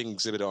photos were being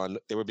exhibited on,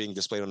 they were being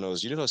displayed on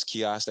those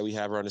kiosks that we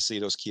have around the city,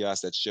 those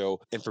kiosks that show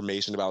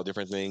information about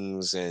different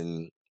things.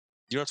 And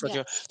you know what I'm talking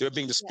about? Yes. They were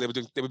being Yes.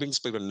 they were being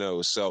displayed on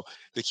those. So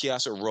the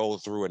kiosks would roll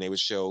through, and they would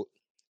show,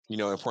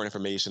 important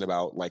information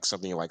about like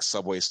something like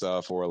Subway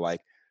stuff or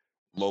like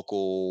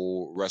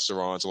local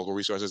restaurants, local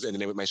resources, and then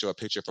they might show a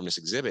picture from this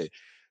exhibit.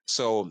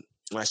 So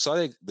when I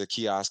saw the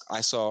kiosk,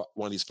 I saw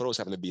one of these photos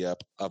happen to be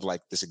up of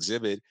like this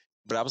exhibit.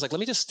 But I was like, let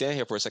me just stand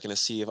here for a second to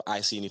see if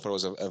I see any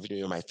photos of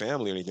my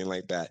family or anything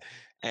like that.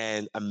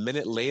 And a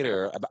minute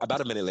later, about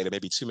a minute later,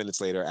 maybe 2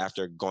 minutes later,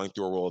 after going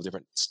through a roll of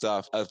different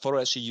stuff, a photo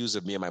that she used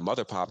of me and my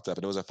mother popped up,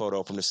 and it was a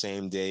photo from the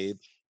same day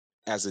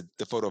as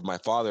the photo of my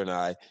father and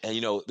I.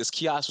 And this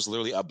kiosk was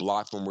literally a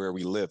block from where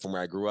we lived, from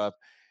where I grew up.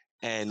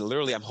 And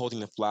literally, I'm holding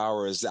the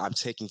flowers that I'm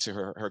taking to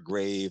her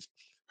grave,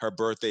 her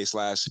birthday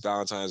slash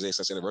Valentine's Day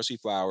slash anniversary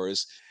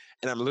flowers.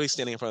 And I'm literally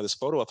standing in front of this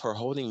photo of her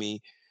holding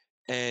me.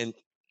 And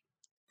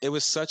it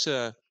was such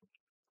a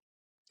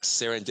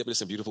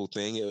serendipitous and beautiful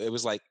thing. It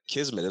was like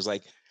kismet. It was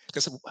like,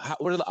 because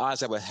what are the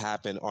odds that would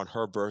happen on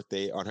her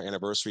birthday, on her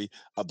anniversary,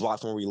 a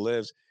block from where we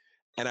lived?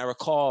 And I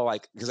recall,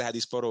 like, because I had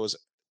these photos,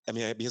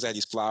 because I had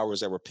these flowers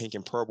that were pink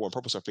and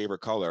purple's her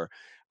favorite color.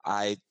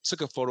 I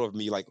took a photo of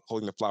me, like,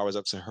 holding the flowers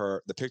up to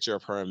her, the picture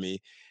of her and me.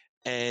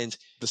 And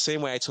the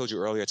same way I told you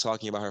earlier,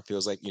 talking about her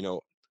feels like,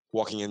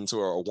 walking into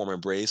a warm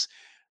embrace.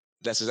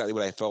 That's exactly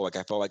what I felt like.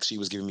 I felt like she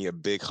was giving me a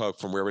big hug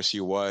from wherever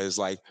she was.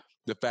 Like,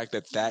 the fact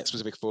that that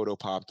specific photo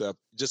popped up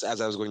just as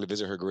I was going to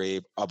visit her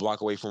grave a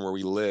block away from where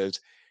we lived,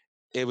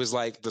 it was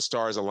like the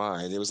stars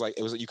aligned. It was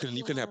you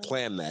couldn't have Wow.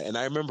 planned that. And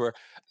I remember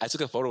I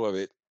took a photo of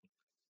it,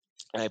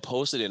 and I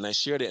posted it, and I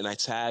shared it, and I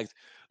tagged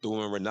the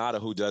woman Renata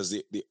who does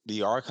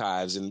the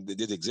archives and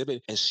did the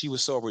exhibit, and she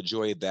was so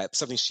overjoyed that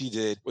something she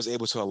did was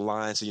able to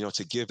align to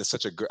to give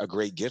such a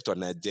great gift on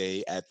that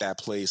day at that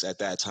place at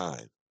that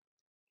time.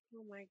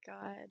 Oh my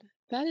God.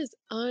 That is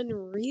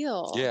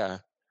unreal. Yeah.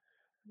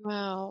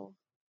 Wow.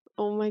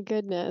 Oh my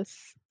goodness.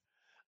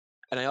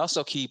 And I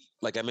also keep,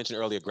 like I mentioned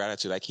earlier,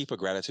 gratitude. I keep a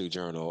gratitude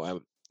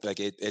journal. Like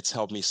it's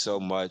helped me so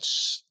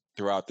much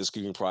throughout this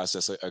grieving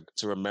process,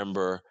 to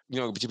remember,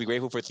 to be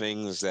grateful for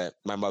things that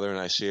my mother and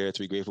I shared,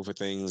 to be grateful for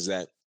things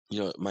that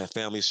my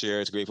family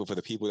shared, to be grateful for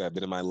the people that have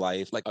been in my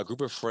life. Like a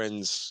group of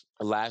friends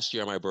last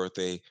year on my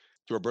birthday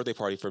threw a birthday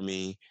party for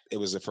me. It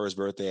was the first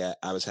birthday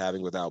I was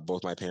having without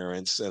both my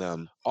parents,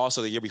 and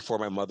also the year before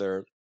my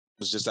mother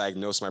was just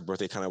diagnosed, my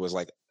birthday kind of was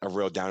like a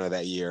real downer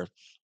that year.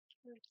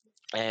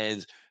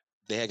 And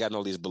they had gotten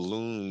all these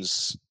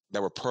balloons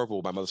that were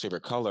purple, my mother's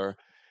favorite color,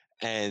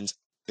 and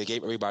they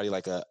gave everybody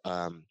like a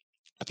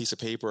piece of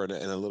paper and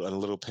a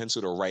little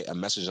pencil to write a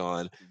message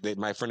on.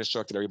 My friend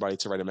instructed everybody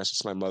to write a message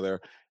to my mother.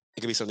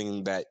 It could be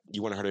something that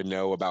you wanted her to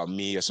know about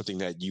me, or something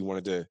that you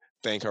wanted to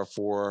thank her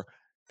for,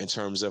 in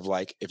terms of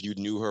like if you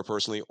knew her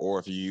personally, or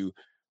if you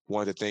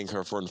wanted to thank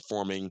her for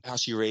informing how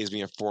she raised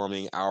me,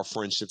 informing our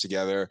friendship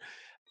together.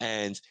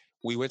 And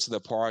we went to the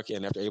park,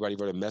 and after everybody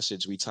wrote a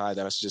message, we tied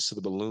that messages to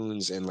the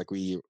balloons, and like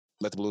we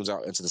let the balloons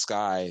out into the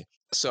sky.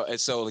 So like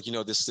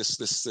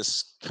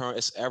this current,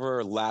 this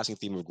everlasting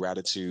theme of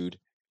gratitude,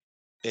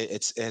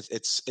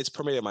 it's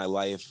permeated my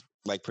life,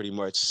 like pretty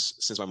much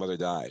since my mother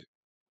died.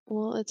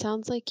 Well, it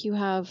sounds like you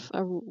have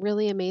a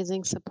really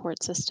amazing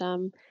support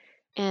system,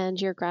 and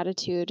your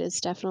gratitude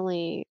is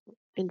definitely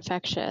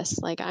infectious.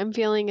 Like I'm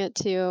feeling it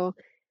too,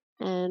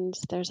 and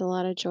there's a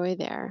lot of joy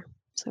there.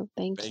 So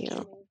thank Thank you.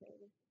 you.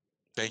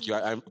 Thank you.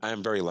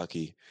 I'm very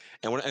lucky.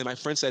 And my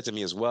friend said to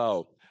me as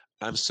well,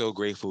 I'm so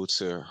grateful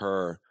to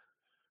her.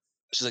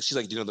 She's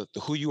like,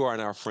 who you are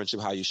in our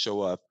friendship, how you show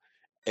up.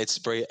 it's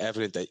very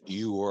evident that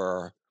you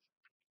were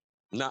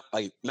not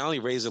only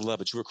raised in love,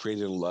 but you were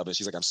created in love. And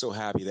she's like, I'm so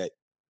happy that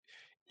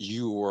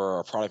you were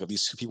a product of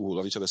these two people who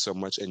love each other so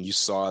much, and you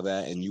saw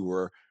that, and you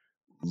were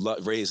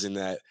raised in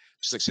that.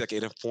 She's like,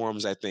 it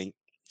informs, I think,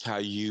 how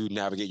you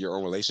navigate your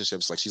own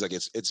relationships. Like, she's like,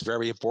 it's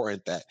very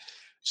important that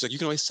she's like, you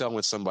can always tell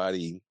when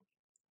somebody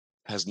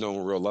has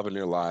known real love in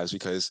their lives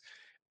because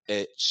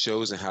it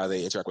shows in how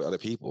they interact with other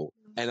people.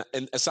 And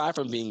aside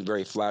from being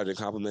very flattered and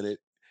complimented,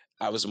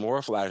 I was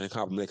more flattered and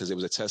complimented because it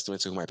was a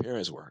testament to who my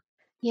parents were.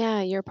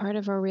 Yeah, you're part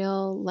of a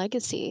real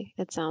legacy,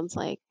 it sounds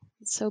like.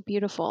 It's so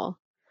beautiful.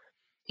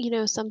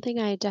 Something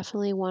I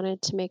definitely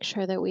wanted to make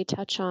sure that we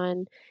touch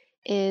on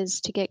is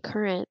to get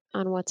current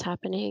on what's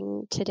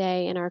happening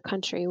today in our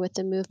country with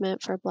the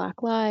movement for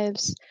Black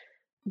lives,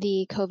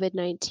 the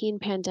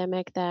COVID-19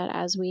 pandemic that,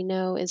 as we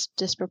know, is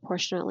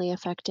disproportionately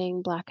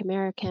affecting Black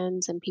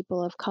Americans and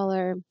people of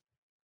color.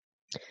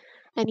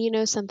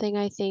 And something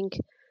I think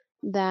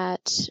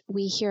that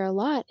we hear a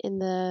lot in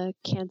the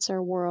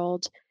cancer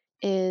world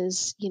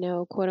is,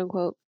 quote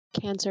unquote,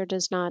 cancer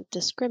does not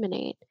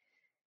discriminate.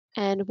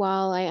 And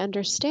while I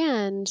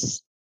understand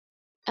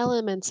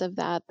elements of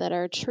that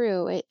are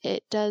true,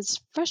 it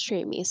does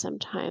frustrate me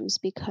sometimes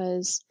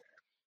because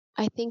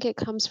I think it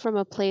comes from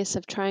a place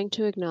of trying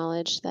to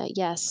acknowledge that,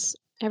 yes,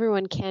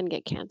 everyone can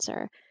get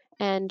cancer.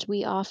 And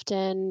we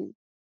often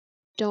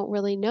don't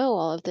really know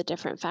all of the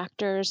different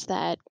factors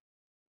that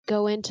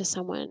go into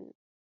someone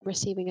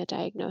receiving a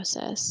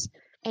diagnosis.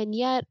 And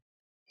yet,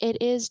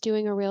 it is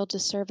doing a real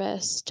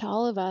disservice to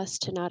all of us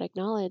to not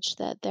acknowledge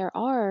that there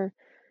are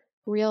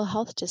real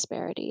health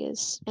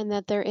disparities and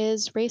that there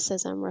is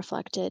racism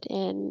reflected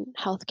in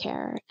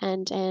healthcare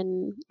and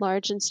in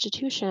large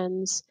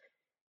institutions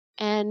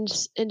and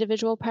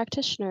individual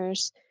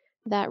practitioners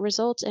that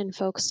result in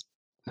folks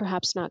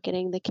perhaps not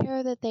getting the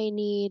care that they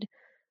need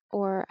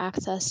or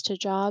access to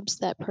jobs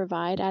that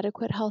provide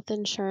adequate health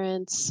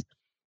insurance.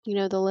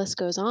 The list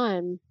goes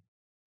on.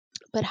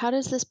 But how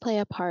does this play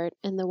a part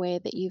in the way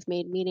that you've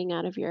made meaning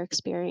out of your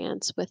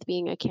experience with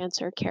being a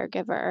cancer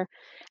caregiver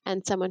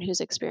and someone who's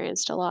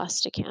experienced a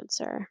loss to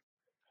cancer?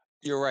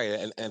 You're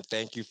right, and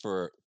thank you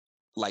for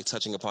like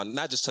touching upon,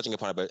 not just touching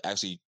upon it, but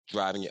actually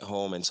driving it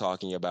home and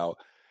talking about,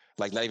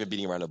 like, not even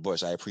beating around the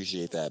bush. I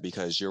appreciate that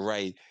because you're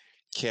right.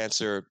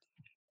 Cancer,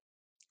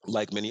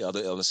 like many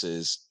other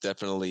illnesses,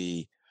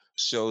 definitely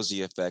shows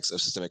the effects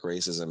of systemic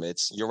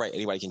racism. You're right,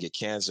 anybody can get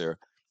cancer.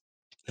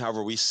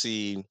 However, we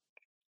see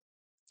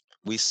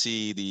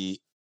the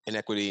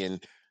inequity in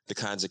the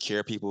kinds of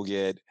care people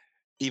get,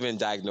 even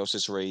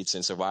diagnosis rates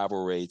and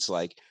survival rates.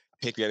 Like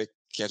pancreatic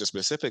cancer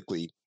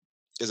specifically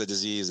is a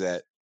disease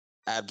that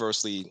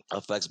adversely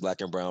affects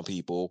Black and brown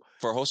people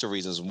for a host of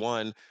reasons.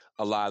 One,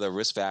 a lot of the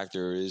risk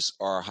factors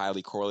are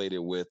highly correlated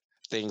with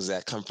things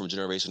that come from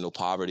generational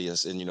poverty and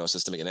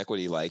systemic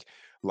inequity. Like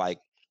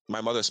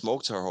my mother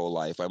smoked her whole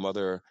life. My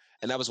mother,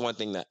 and that was one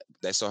thing that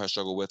I saw her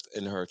struggle with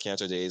in her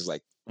cancer days.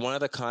 Like one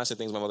of the constant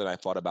things my mother and I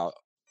fought about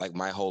like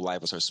my whole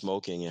life was her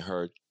smoking and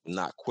her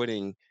not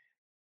quitting.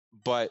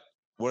 But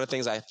one of the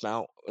things I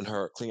found in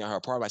her cleaning out her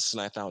apartment, my sister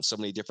and I found so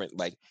many different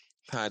like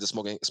kinds of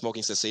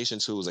smoking cessation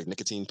tools like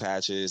nicotine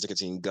patches,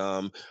 nicotine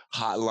gum,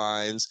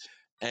 hotlines,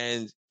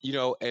 and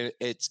and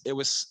it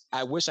was.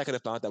 I wish I could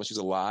have found that when she was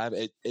alive.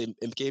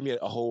 It gave me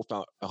a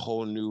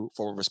whole new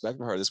form of respect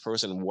for her. This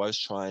person was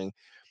trying,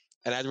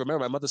 and I remember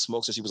my mother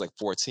smoked since she was like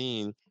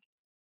 14,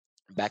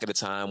 back at the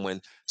time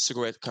when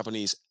cigarette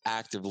companies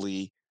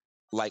actively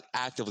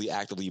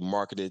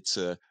marketed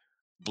to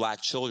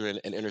Black children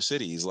in inner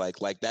cities. Like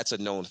that's a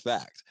known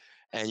fact.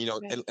 And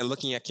Right. and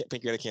looking at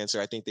pancreatic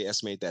cancer, I think they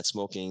estimate that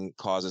smoking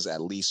causes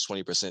at least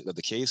 20% of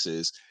the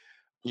cases.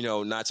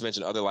 Not to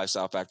mention other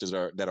lifestyle factors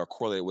that are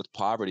correlated with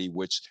poverty,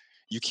 which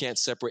you can't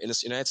separate in the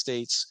United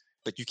States.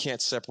 Like you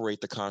can't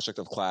separate the construct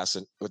of class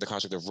with the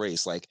construct of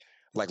race. Like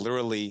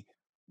literally,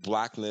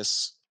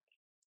 Blackness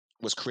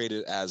was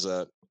created as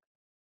a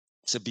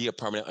to be a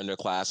permanent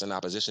underclass in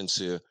opposition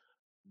to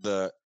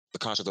the the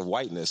construct of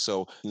whiteness.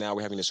 So now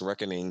we're having this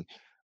reckoning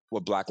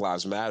with Black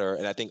Lives Matter.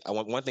 And I think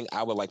one thing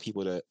I would like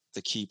people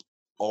to keep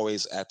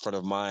always at front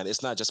of mind,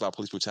 it's not just about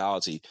police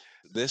brutality.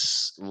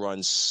 This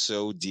runs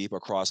so deep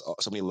across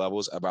so many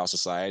levels of our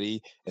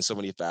society and so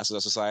many facets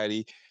of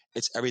society.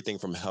 It's everything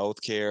from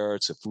healthcare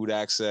to food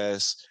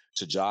access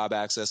to job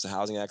access to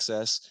housing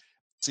access.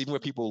 It's even where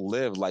people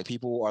live. Like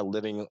people are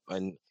living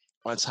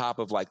on top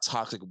of like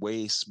toxic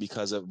waste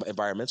because of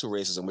environmental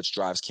racism, which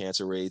drives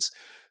cancer rates.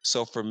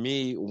 So for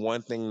me,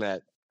 one thing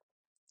that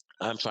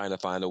I'm trying to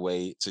find a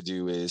way to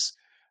do is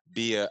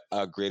be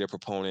a greater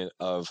proponent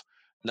of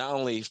not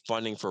only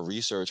funding for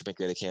research of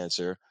pancreatic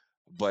cancer,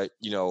 but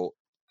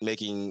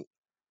making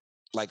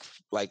like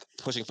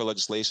pushing for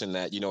legislation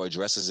that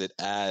addresses it.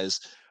 As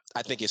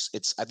I think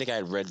it's I think I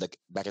had read like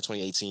back in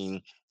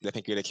 2018 that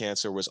pancreatic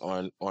cancer was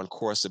on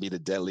course to be the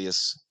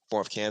deadliest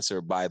form of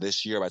cancer by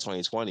this year, by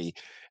 2020.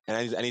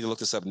 And I need to look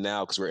this up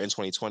now because we're in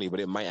 2020, but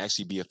it might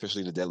actually be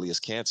officially the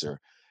deadliest cancer.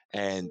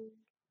 And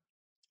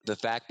the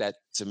fact that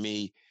to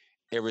me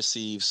it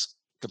receives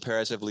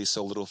comparatively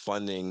so little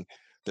funding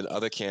than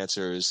other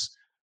cancers,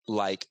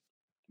 like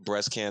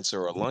breast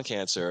cancer or lung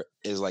cancer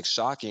is like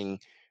shocking.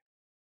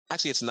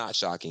 Actually, it's not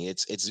shocking.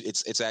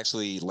 It's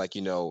actually like,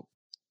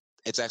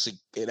 it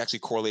actually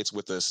correlates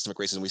with the systemic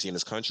racism we see in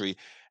this country.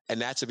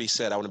 And that to be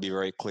said, I want to be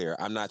very clear.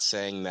 I'm not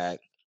saying that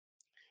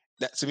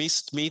to me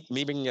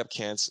bringing up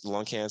cancer,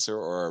 lung cancer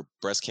or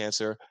breast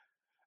cancer,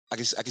 I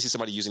can see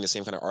somebody using the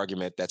same kind of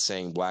argument that's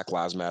saying Black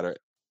Lives Matter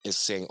is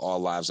saying all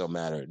lives don't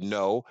matter.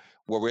 No,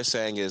 what we're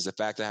saying is the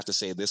fact that I have to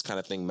say this kind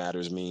of thing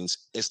matters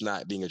means it's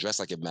not being addressed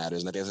like it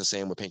matters. And I think it's the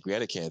same with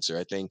pancreatic cancer.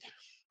 I think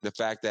the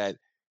fact that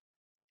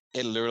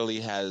it literally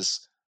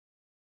has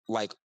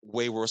like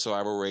way worse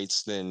survival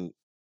rates than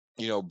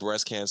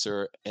breast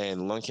cancer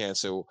and lung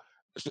cancer,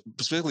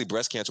 specifically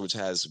breast cancer, which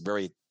has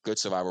very good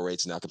survival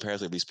rates now,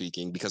 comparatively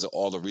speaking, because of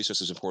all the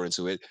resources important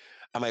to it.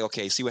 I'm like,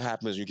 okay, see what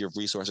happens when you give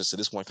resources to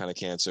this one kind of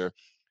cancer.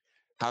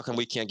 How come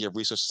we can't give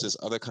resources to this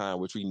other kind,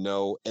 which we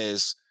know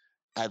is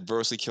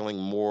adversely killing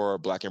more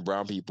Black and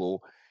brown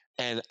people?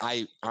 And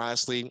I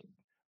honestly,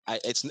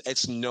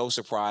 it's no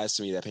surprise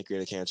to me that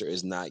pancreatic cancer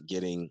is not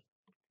getting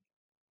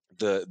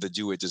the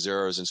due it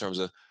deserves in terms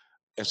of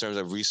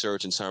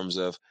research, in terms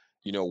of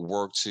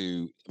work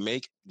to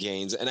make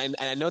gains. And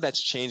I know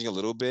that's changing a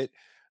little bit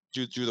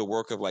through the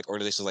work of like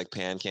organizations like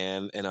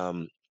PanCan,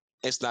 and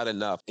it's not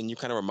enough. And you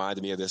kind of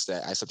reminded me of this,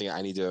 that I something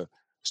I need to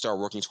start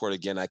working toward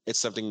again. It's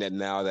something that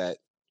now that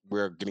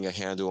we're getting a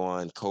handle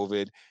on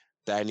COVID,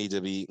 that I need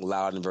to be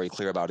loud and very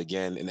clear about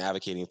again and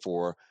advocating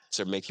for,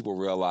 to make people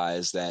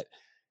realize that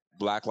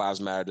Black Lives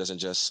Matter doesn't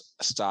just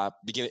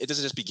begin. It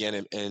doesn't just begin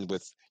and end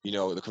with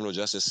the criminal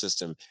justice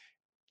system.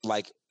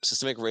 Like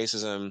systemic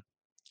racism,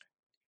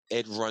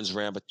 it runs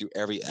rampant through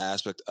every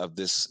aspect of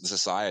this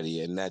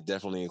society, and that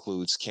definitely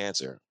includes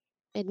cancer.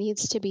 It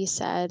needs to be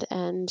said,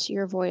 and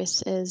your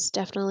voice is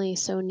definitely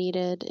so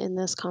needed in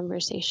this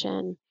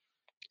conversation.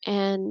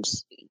 And,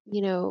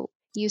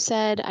 you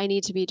said I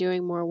need to be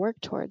doing more work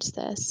towards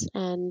this.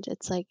 And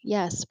it's like,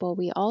 yes, well,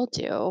 we all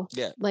do.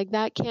 Yeah, Like,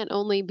 that can't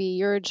only be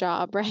your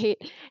job, right?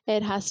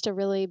 It has to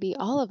really be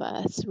all of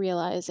us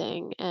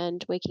realizing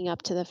and waking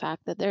up to the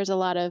fact that there's a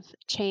lot of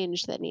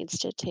change that needs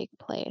to take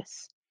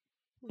place.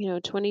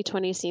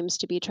 2020 seems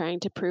to be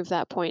trying to prove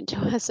that point to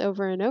us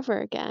over and over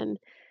again.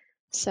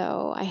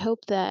 So I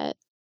hope that,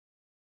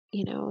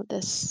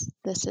 this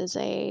is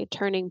a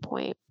turning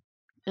point.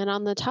 And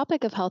on the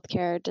topic of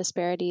healthcare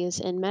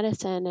disparities in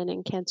medicine and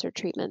in cancer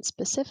treatment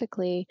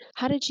specifically,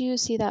 how did you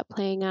see that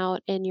playing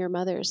out in your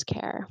mother's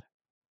care?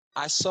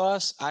 I saw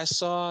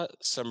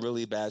some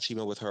really bad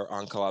treatment with her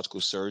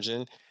oncological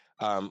surgeon.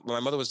 When my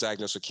mother was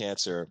diagnosed with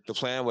cancer, the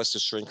plan was to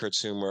shrink her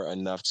tumor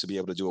enough to be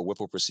able to do a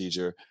Whipple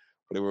procedure,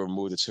 where they would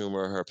remove the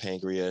tumor, her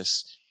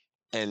pancreas,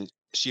 and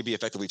she'd be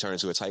effectively turned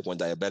into a type 1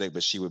 diabetic,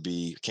 but she would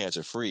be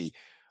cancer free.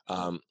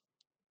 Um,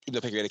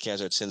 pancreatic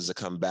cancer tends to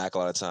come back a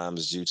lot of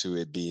times due to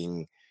it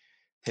being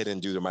hidden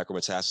due to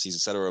micrometastases, et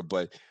cetera.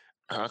 But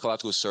her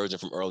oncological surgeon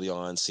from early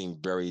on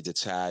seemed very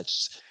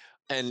detached.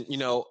 And,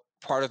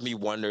 part of me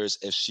wonders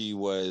if she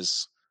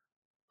was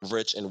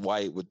rich and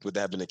white, would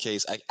that have been the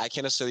case? I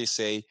can't necessarily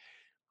say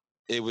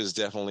it was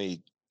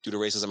definitely due to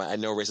racism. I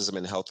know racism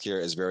in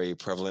healthcare is very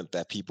prevalent,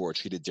 that people are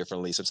treated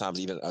differently. Sometimes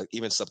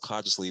even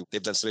subconsciously,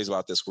 they've done studies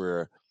about this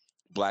where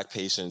Black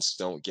patients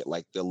don't get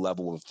like the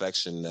level of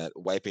affection that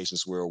white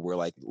patients will, where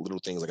like little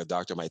things like a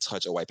doctor might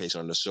touch a white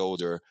patient on the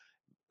shoulder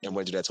and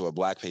wouldn't do that to a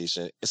Black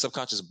patient. It's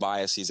subconscious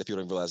biases that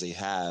people don't realize they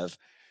have,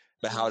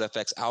 but how it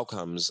affects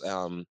outcomes.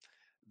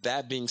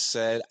 That being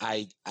said,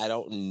 I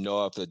don't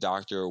know if the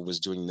doctor was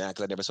doing that,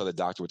 because I never saw the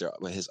doctor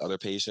with his other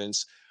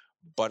patients.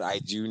 But I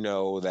do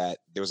know that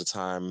there was a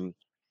time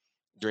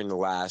during the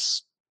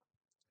last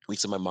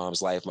weeks of my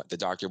mom's life, the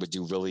doctor would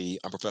do really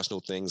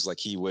unprofessional things. Like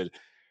he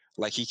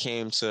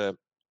came to,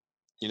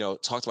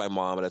 talk to my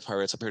mom at a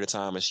period of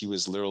time, and she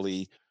was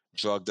literally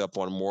drugged up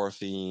on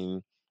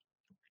morphine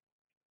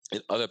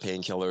and other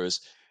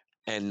painkillers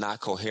and not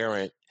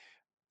coherent.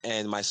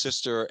 And my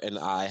sister and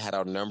I had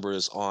our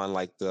numbers on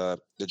like the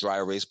dry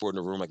erase board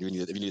in the room. Like, if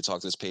you need to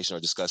talk to this patient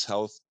or discuss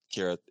health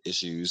care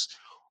issues,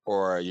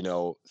 or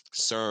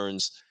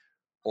concerns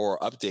or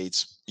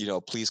updates,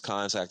 please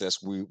contact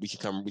us. We can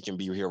come. We can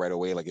be here right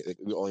away. Like,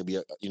 we'll only be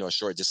a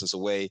short distance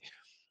away.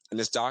 And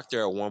this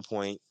doctor at one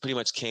point pretty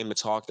much came to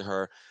talk to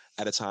her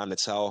at a time to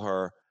tell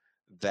her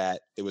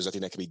that there was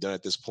nothing that could be done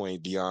at this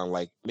point beyond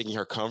like making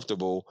her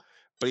comfortable.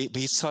 But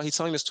he's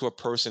telling this to a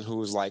person who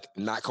was like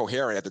not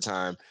coherent at the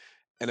time.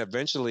 And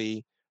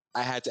eventually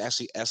I had to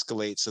actually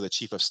escalate to the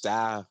chief of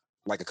staff,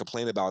 like a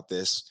complaint about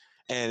this.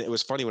 And it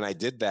was funny when I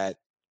did that,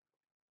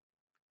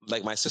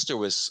 like my sister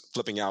was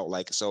flipping out.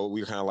 Like, so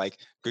we were kind of like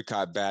good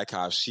cop, bad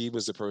cop. She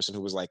was the person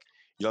who was like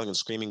yelling and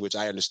screaming, which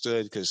I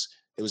understood because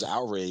it was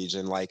outrage.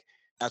 And like,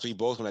 after we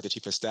both went at the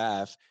chief of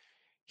staff,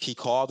 he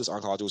called this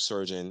oncological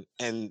surgeon,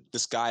 and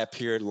this guy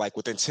appeared like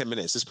within 10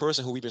 minutes. This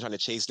person who we've been trying to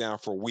chase down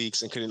for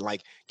weeks and couldn't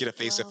like get a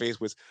face to face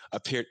with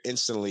appeared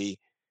instantly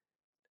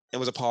and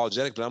was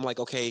apologetic. But I'm like,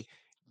 okay,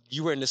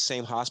 you were in the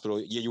same hospital.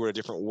 Yeah, you were in a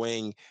different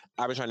wing.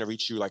 I've been trying to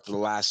reach you like for the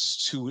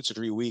last 2 to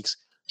 3 weeks,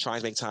 trying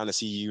to make time to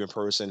see you in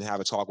person, have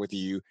a talk with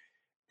you.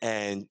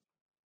 And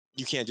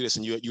you can't do this.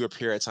 And you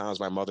appear at times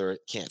my mother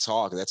can't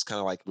talk. That's kind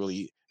of like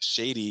really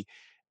shady.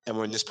 And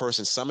when this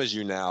person summons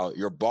you now,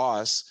 your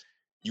boss,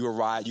 you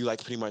arrive, you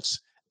like pretty much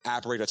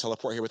operate or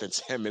teleport here within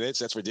 10 minutes.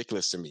 That's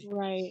ridiculous to me.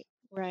 Right,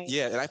 right,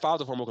 Yeah. And I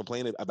filed a formal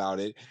complaint about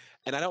it.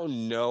 And I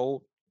don't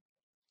know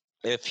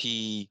if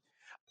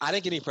I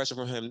didn't get any pressure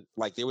from him.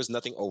 Like there was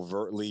nothing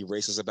overtly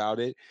racist about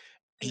it.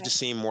 He right. just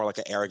seemed more like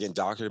an arrogant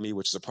doctor to me,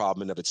 which is a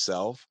problem in of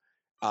itself.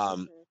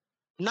 Um,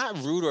 Hmm.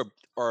 not rude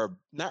or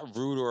not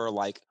rude or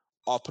like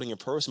off-putting in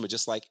person, but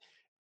just like,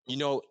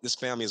 this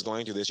family is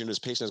going through this, this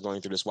patient is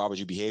going through this. Why would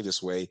you behave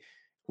this way?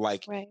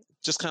 Like, Right.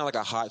 just kind of like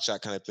a hot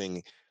shot kind of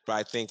thing. But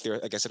I think there,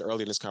 like I said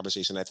earlier in this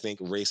conversation, I think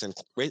race,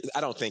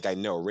 I don't think I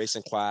know race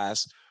and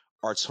class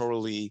are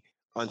totally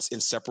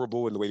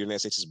inseparable in the way the United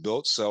States is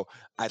built. So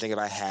I think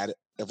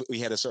if we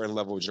had a certain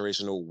level of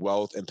generational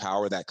wealth and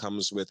power that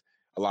comes with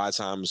a lot of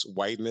times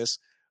whiteness,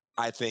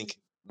 I think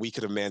we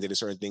could have mandated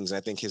certain things. And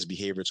I think his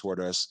behavior toward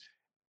us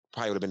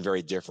probably would have been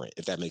very different,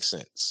 if that makes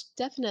sense.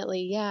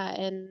 Definitely, yeah.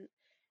 And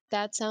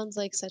that sounds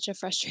like such a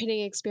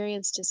frustrating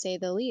experience to say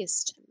the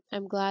least.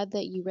 I'm glad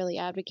that you really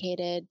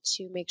advocated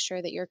to make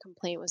sure that your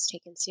complaint was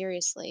taken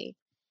seriously.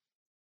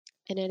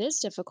 And it is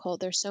difficult.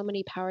 There's so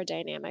many power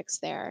dynamics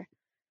there.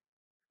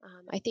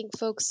 I think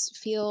folks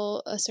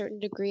feel a certain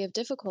degree of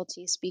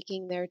difficulty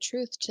speaking their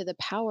truth to the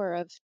power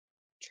of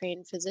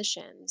trained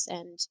physicians.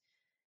 And,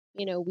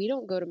 we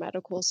don't go to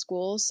medical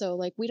school, so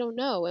like we don't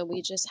know, and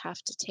we just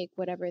have to take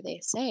whatever they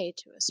say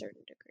to a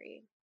certain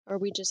degree, or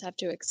we just have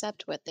to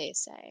accept what they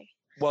say.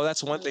 Well,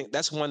 that's one thing. Um,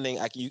 That's one thing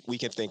we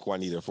can thank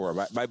Juanita for.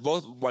 My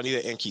both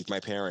Juanita and Keith,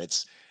 my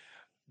parents,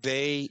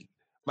 they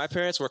my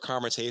parents were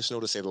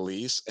confrontational to say the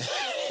least.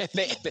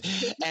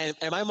 and,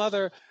 and my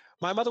mother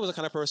was the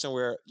kind of person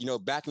where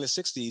back in the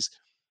 '60s,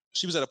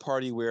 she was at a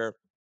party where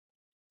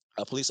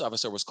a police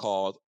officer was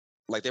called.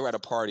 Like they were at a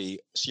party,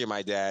 she and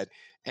my dad,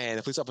 and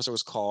a police officer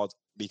was called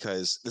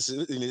because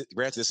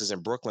granted this is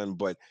in Brooklyn,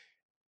 but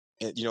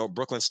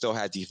Brooklyn still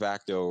had de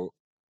facto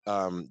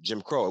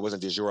Jim Crow. It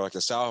wasn't de jure like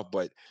the South,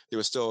 but there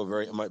was still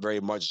very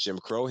much Jim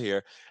Crow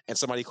here. And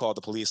somebody called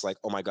the police like,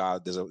 "Oh my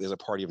God, there's a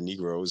party of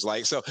Negroes!"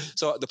 Like so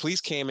the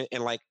police came in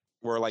and like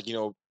were like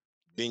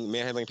being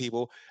manhandling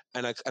people,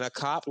 and a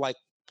cop like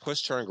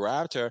pushed her and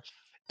grabbed her.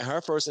 And her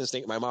first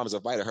instinct, my mom is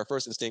a fighter. Her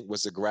first instinct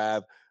was to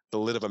grab the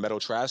lid of a metal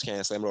trash can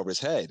and slam it over his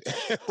head.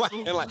 like,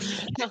 oh and like,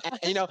 my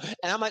and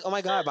I'm like, oh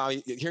my God,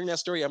 mommy, hearing that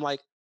story, I'm like,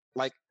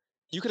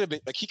 you could have been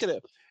like, he could have,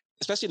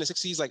 especially in the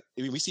 '60s, like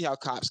I mean, we see how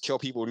cops kill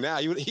people now.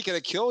 He could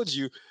have killed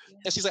you.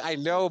 And she's like, I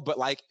know, but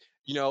like,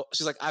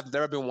 she's like, I've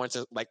never been one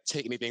to like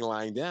take anything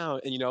lying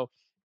down. And God.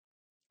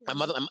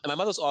 my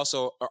mother's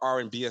also a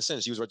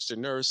RN-BSN. She was a registered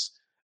nurse,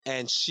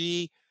 and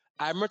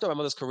I remember my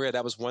mother's career.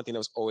 That was one thing that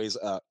was always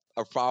a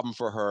problem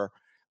for her.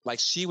 Like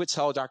she would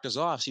tell doctors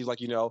off. She's like,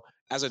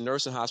 as a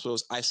nurse in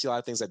hospitals, I see a lot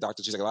of things that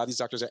doctors. She's like, a lot of these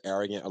doctors are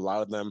arrogant. A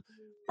lot of them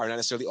are not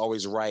necessarily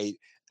always right.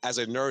 As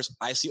a nurse,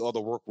 I see all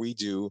the work we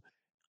do,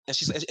 and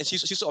she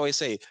used to always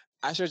say,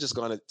 I should have just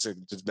gone to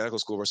medical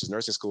school versus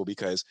nursing school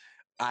because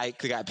I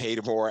could have got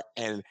paid more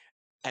and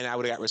I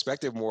would have got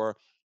respected more.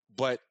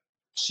 But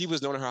she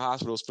was known in her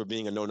hospitals for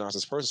being a no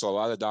nonsense person, so a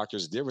lot of the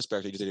doctors did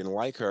respect her because they didn't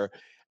like her.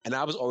 And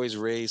I was always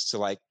raised to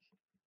like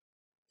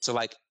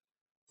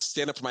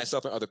stand up for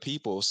myself and other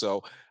people.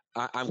 So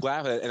I'm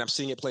glad that, and I'm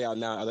seeing it play out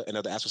now in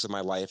other aspects of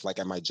my life, like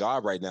at my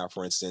job right now,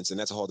 for instance. And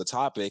that's a whole other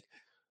topic.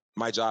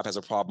 My job has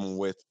a problem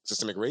with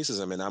systemic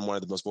racism, and I'm one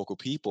of the most vocal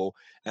people.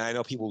 And I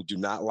know people do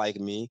not like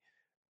me,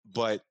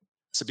 but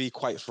to be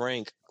quite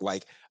frank,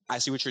 like I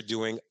see what you're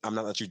doing. I'm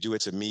not let you do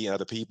it to me and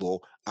other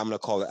people. I'm gonna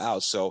call it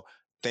out. So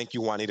thank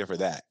you, Juanita, for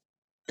that.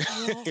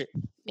 Yeah.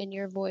 And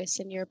your voice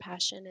and your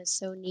passion is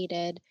so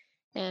needed,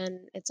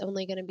 and it's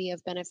only going to be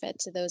of benefit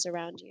to those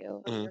around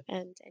you Mhm.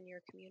 and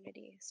your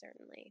community,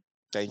 certainly.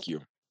 Thank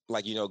you.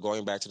 Like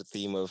going back to the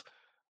theme of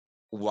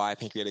why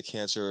pancreatic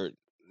cancer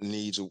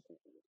needs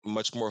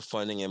much more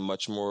funding and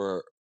much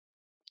more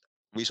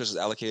resources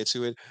allocated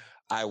to it.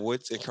 I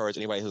would encourage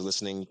anybody who's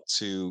listening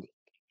to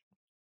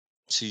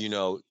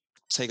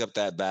take up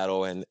that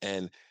battle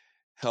and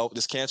help.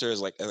 This cancer is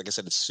like I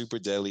said, it's super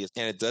deadly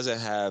and it doesn't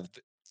have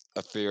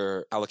a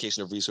fair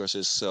allocation of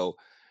resources. So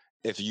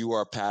if you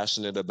are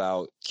passionate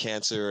about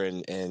cancer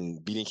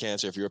and beating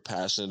cancer, if you're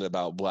passionate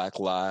about Black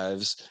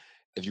lives,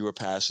 if you are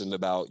passionate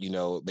about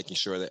making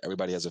sure that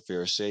everybody has a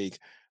fair shake,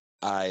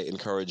 I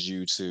encourage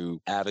you to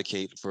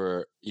advocate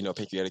for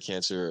pancreatic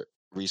cancer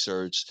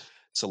research,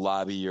 to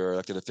lobby your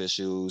elected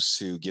officials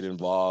to get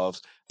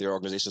involved. There are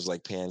organizations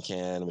like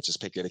PanCan, which is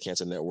Pancreatic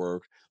Cancer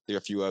Network. There are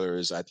a few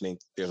others. I think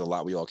there's a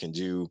lot we all can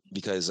do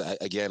because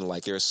again,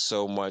 like there's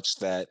so much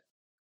that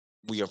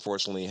we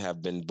unfortunately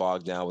have been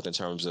bogged down with in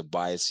terms of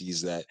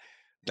biases that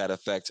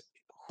affect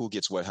who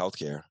gets what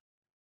healthcare.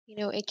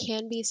 It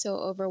can be so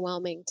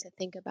overwhelming to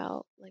think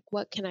about, like,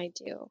 what can I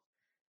do?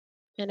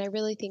 And I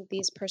really think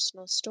these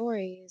personal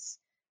stories,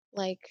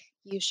 like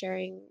you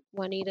sharing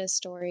Juanita's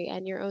story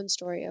and your own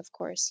story, of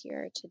course,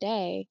 here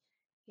today,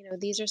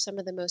 these are some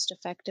of the most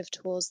effective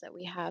tools that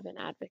we have in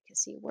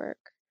advocacy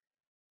work.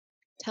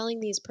 telling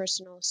these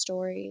personal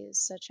stories,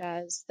 such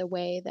as the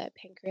way that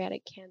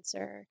pancreatic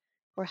cancer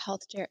or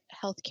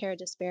healthcare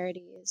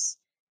disparities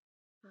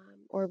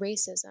or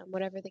racism,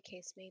 whatever the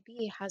case may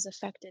be, has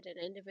affected an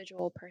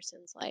individual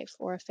person's life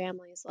or a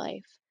family's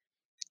life.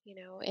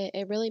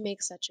 It really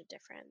makes such a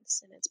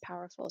difference and it's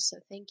powerful. So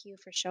thank you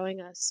for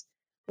showing us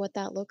what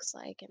that looks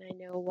like. And I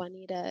know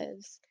Juanita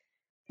is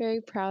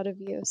very proud of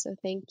you. So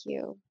thank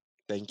you.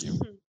 Thank you.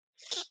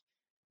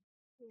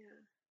 Yeah.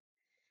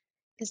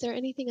 Is there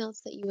anything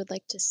else that you would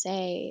like to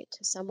say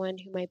to someone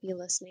who might be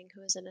listening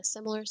who is in a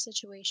similar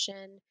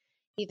situation,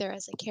 either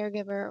as a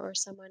caregiver or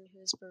someone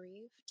who's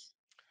bereaved?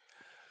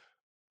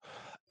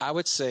 I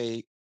would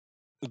say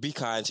be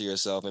kind to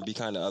yourself and be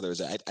kind to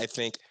others. I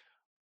think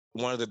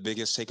one of the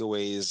biggest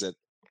takeaways that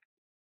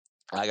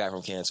I got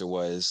from cancer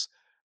was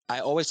I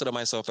always thought of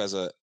myself as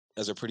a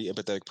pretty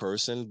empathetic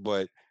person,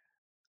 but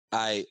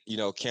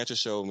cancer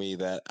showed me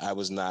that I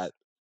was not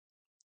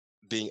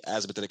being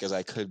as empathetic as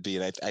I could be.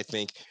 And I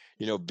think,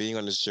 being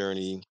on this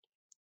journey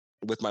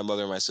with my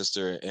mother and my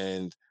sister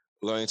and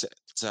learning to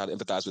how to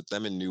empathize with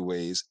them in new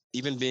ways,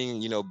 even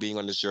being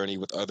on this journey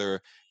with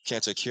other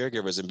cancer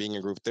caregivers and being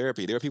in group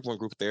therapy. There are people in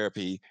group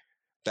therapy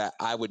that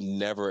I would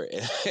never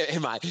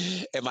in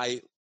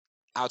my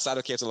outside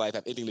of cancer life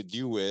have anything to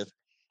do with.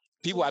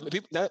 Even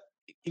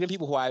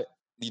people who I,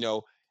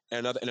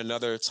 in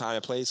another time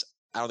and place,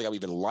 I don't think I would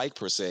even like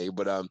per se,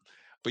 but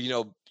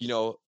you're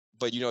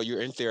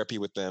in therapy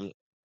with them,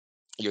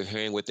 you're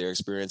hearing what they're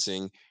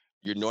experiencing,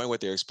 you're knowing what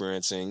they're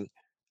experiencing,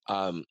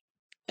 and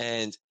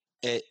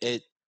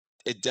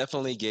it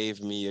definitely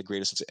gave me a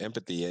greater sense of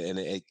empathy, and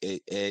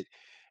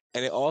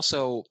it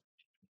also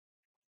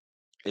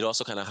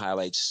kind of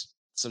highlights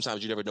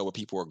sometimes you never know what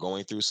people are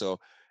going through, so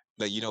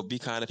be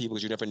kind to people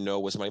because you never know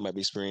what somebody might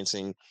be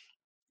experiencing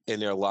in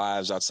their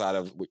lives outside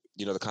of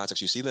the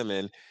context you see them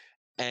in.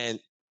 And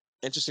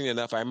interestingly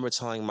enough, I remember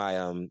telling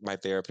my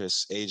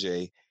therapist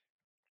AJ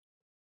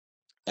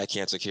at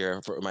Cancer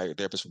Care, for my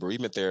therapist for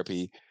bereavement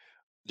therapy,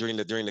 during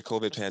the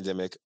COVID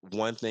pandemic,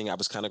 one thing I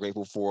was kind of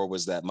grateful for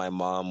was that my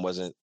mom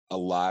wasn't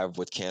alive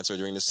with cancer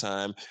during this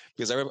time,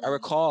 because I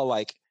recall,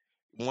 like,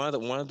 one of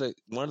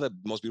the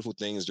most beautiful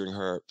things during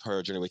her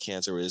journey with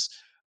cancer is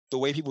the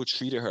way people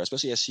treated her,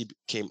 especially as she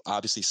became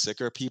obviously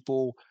sicker.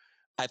 People,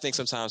 I think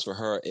sometimes for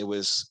her it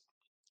was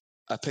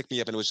a pick me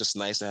up, and it was just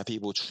nice to have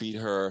people treat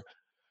her,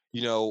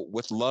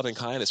 with love and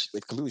kindness.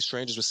 Like, completely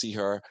strangers would see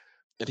her,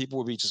 and people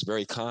would be just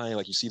very kind.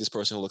 Like, you see this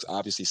person who looks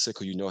obviously sick,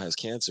 who has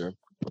cancer,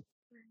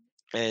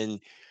 and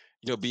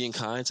being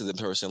kind to the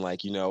person,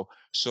 like,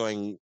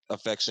 showing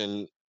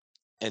affection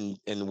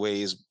in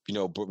ways,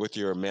 with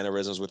your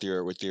mannerisms, with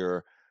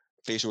your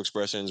facial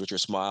expressions, with your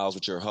smiles,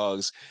 with your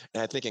hugs.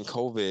 And I think in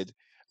COVID,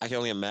 I can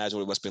only imagine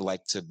what it must be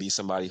like to be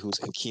somebody who's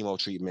in chemo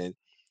treatment,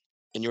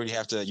 and you already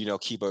have to,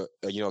 keep a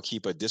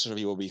distance from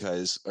people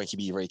because, or keep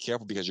being very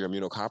careful because you're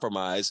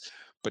immunocompromised.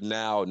 But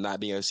now, not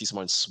being able to see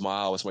someone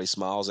smile when somebody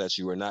smiles at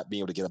you, or not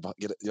being able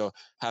to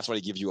have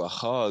somebody give you a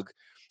hug,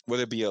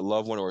 whether it be a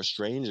loved one or a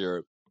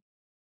stranger,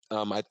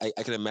 I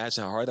can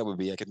imagine how hard that would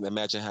be. I can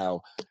imagine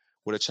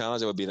what a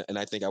challenge that would be. And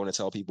I think I want to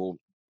tell people,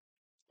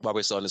 while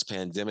we're still in this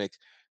pandemic,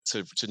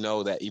 to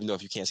know that even though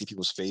if you can't see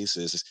people's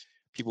faces,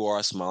 people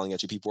are smiling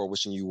at you, people are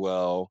wishing you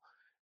well.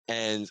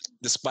 And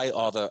despite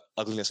all the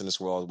ugliness in this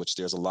world, which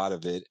there's a lot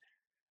of it,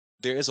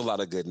 there is a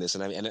lot of goodness.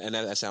 And and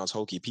that sounds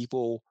hokey.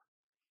 People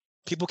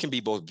can be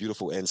both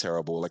beautiful and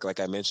terrible. Like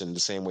I mentioned, the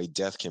same way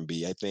death can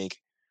be. I think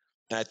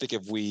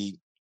if we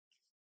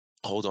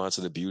hold on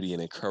to the beauty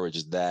and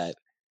encourage that,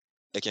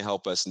 it can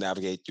help us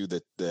navigate through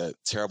the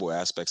terrible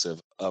aspects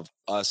of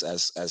us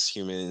as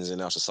humans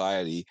in our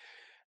society.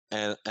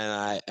 And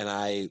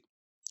I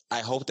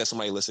hope that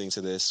somebody listening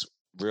to this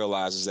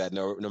realizes that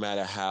no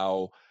matter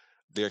how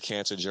their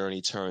cancer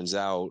journey turns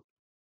out,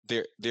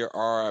 there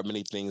are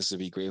many things to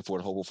be grateful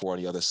and hopeful for on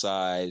the other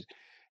side.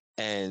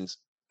 And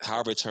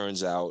however it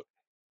turns out,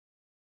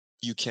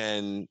 you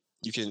can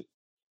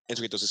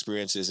integrate those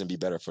experiences and be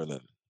better for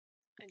them.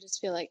 I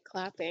just feel like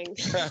clapping.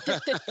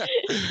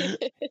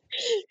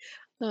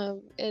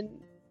 And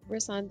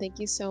Rasan, thank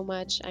you so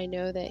much. I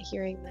know that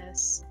hearing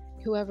this,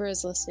 whoever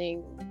is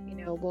listening,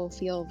 will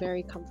feel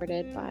very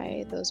comforted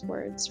by those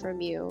words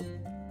from you.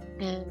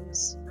 And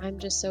I'm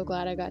just so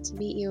glad I got to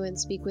meet you and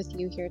speak with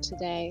you here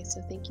today.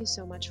 So thank you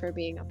so much for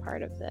being a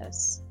part of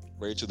this.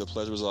 Rachel, the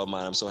pleasure was all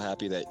mine. I'm so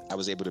happy that I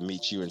was able to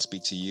meet you and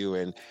speak to you.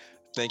 And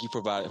thank you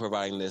for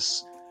providing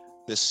this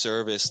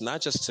service,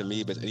 not just to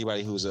me, but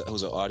anybody who's an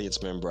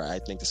audience member. I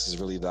think this is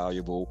really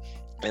valuable.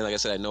 And like I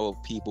said, I know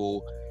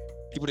people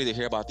need to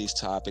hear about these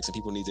topics, and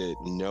people need to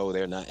know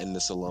they're not in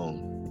this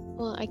alone.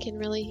 Well, I can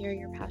really hear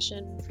your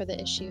passion for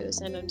the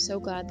issues, and I'm so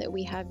glad that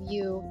we have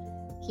you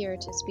here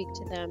to speak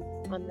to them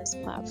on this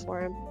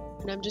platform.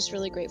 And I'm just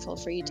really grateful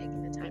for you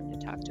taking the time to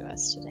talk to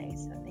us today.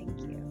 So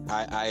thank you.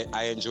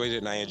 I enjoyed it,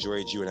 and I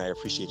enjoyed you, and I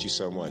appreciate you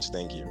so much.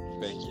 Thank you.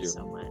 Thank you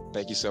so much.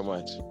 Thank you so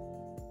much.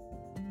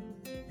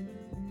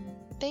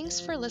 Thanks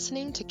for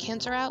listening to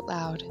Cancer Out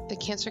Loud, the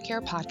Cancer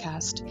Care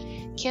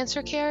podcast.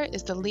 Cancer Care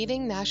is the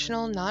leading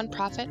national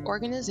nonprofit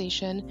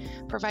organization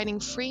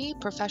providing free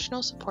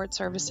professional support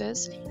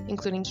services,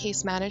 including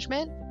case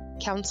management,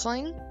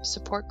 counseling,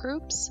 support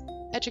groups,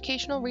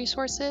 educational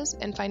resources,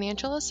 and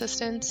financial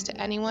assistance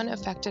to anyone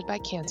affected by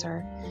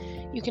cancer.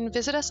 You can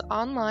visit us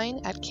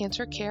online at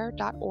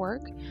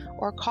cancercare.org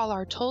or call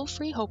our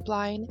toll-free Hope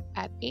line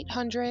at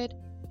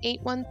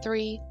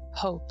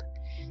 800-813-HOPE.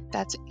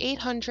 That's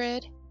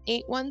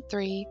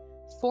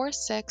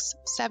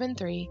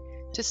 800-813-4673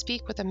 to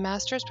speak with a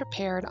master's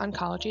prepared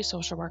oncology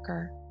social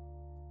worker.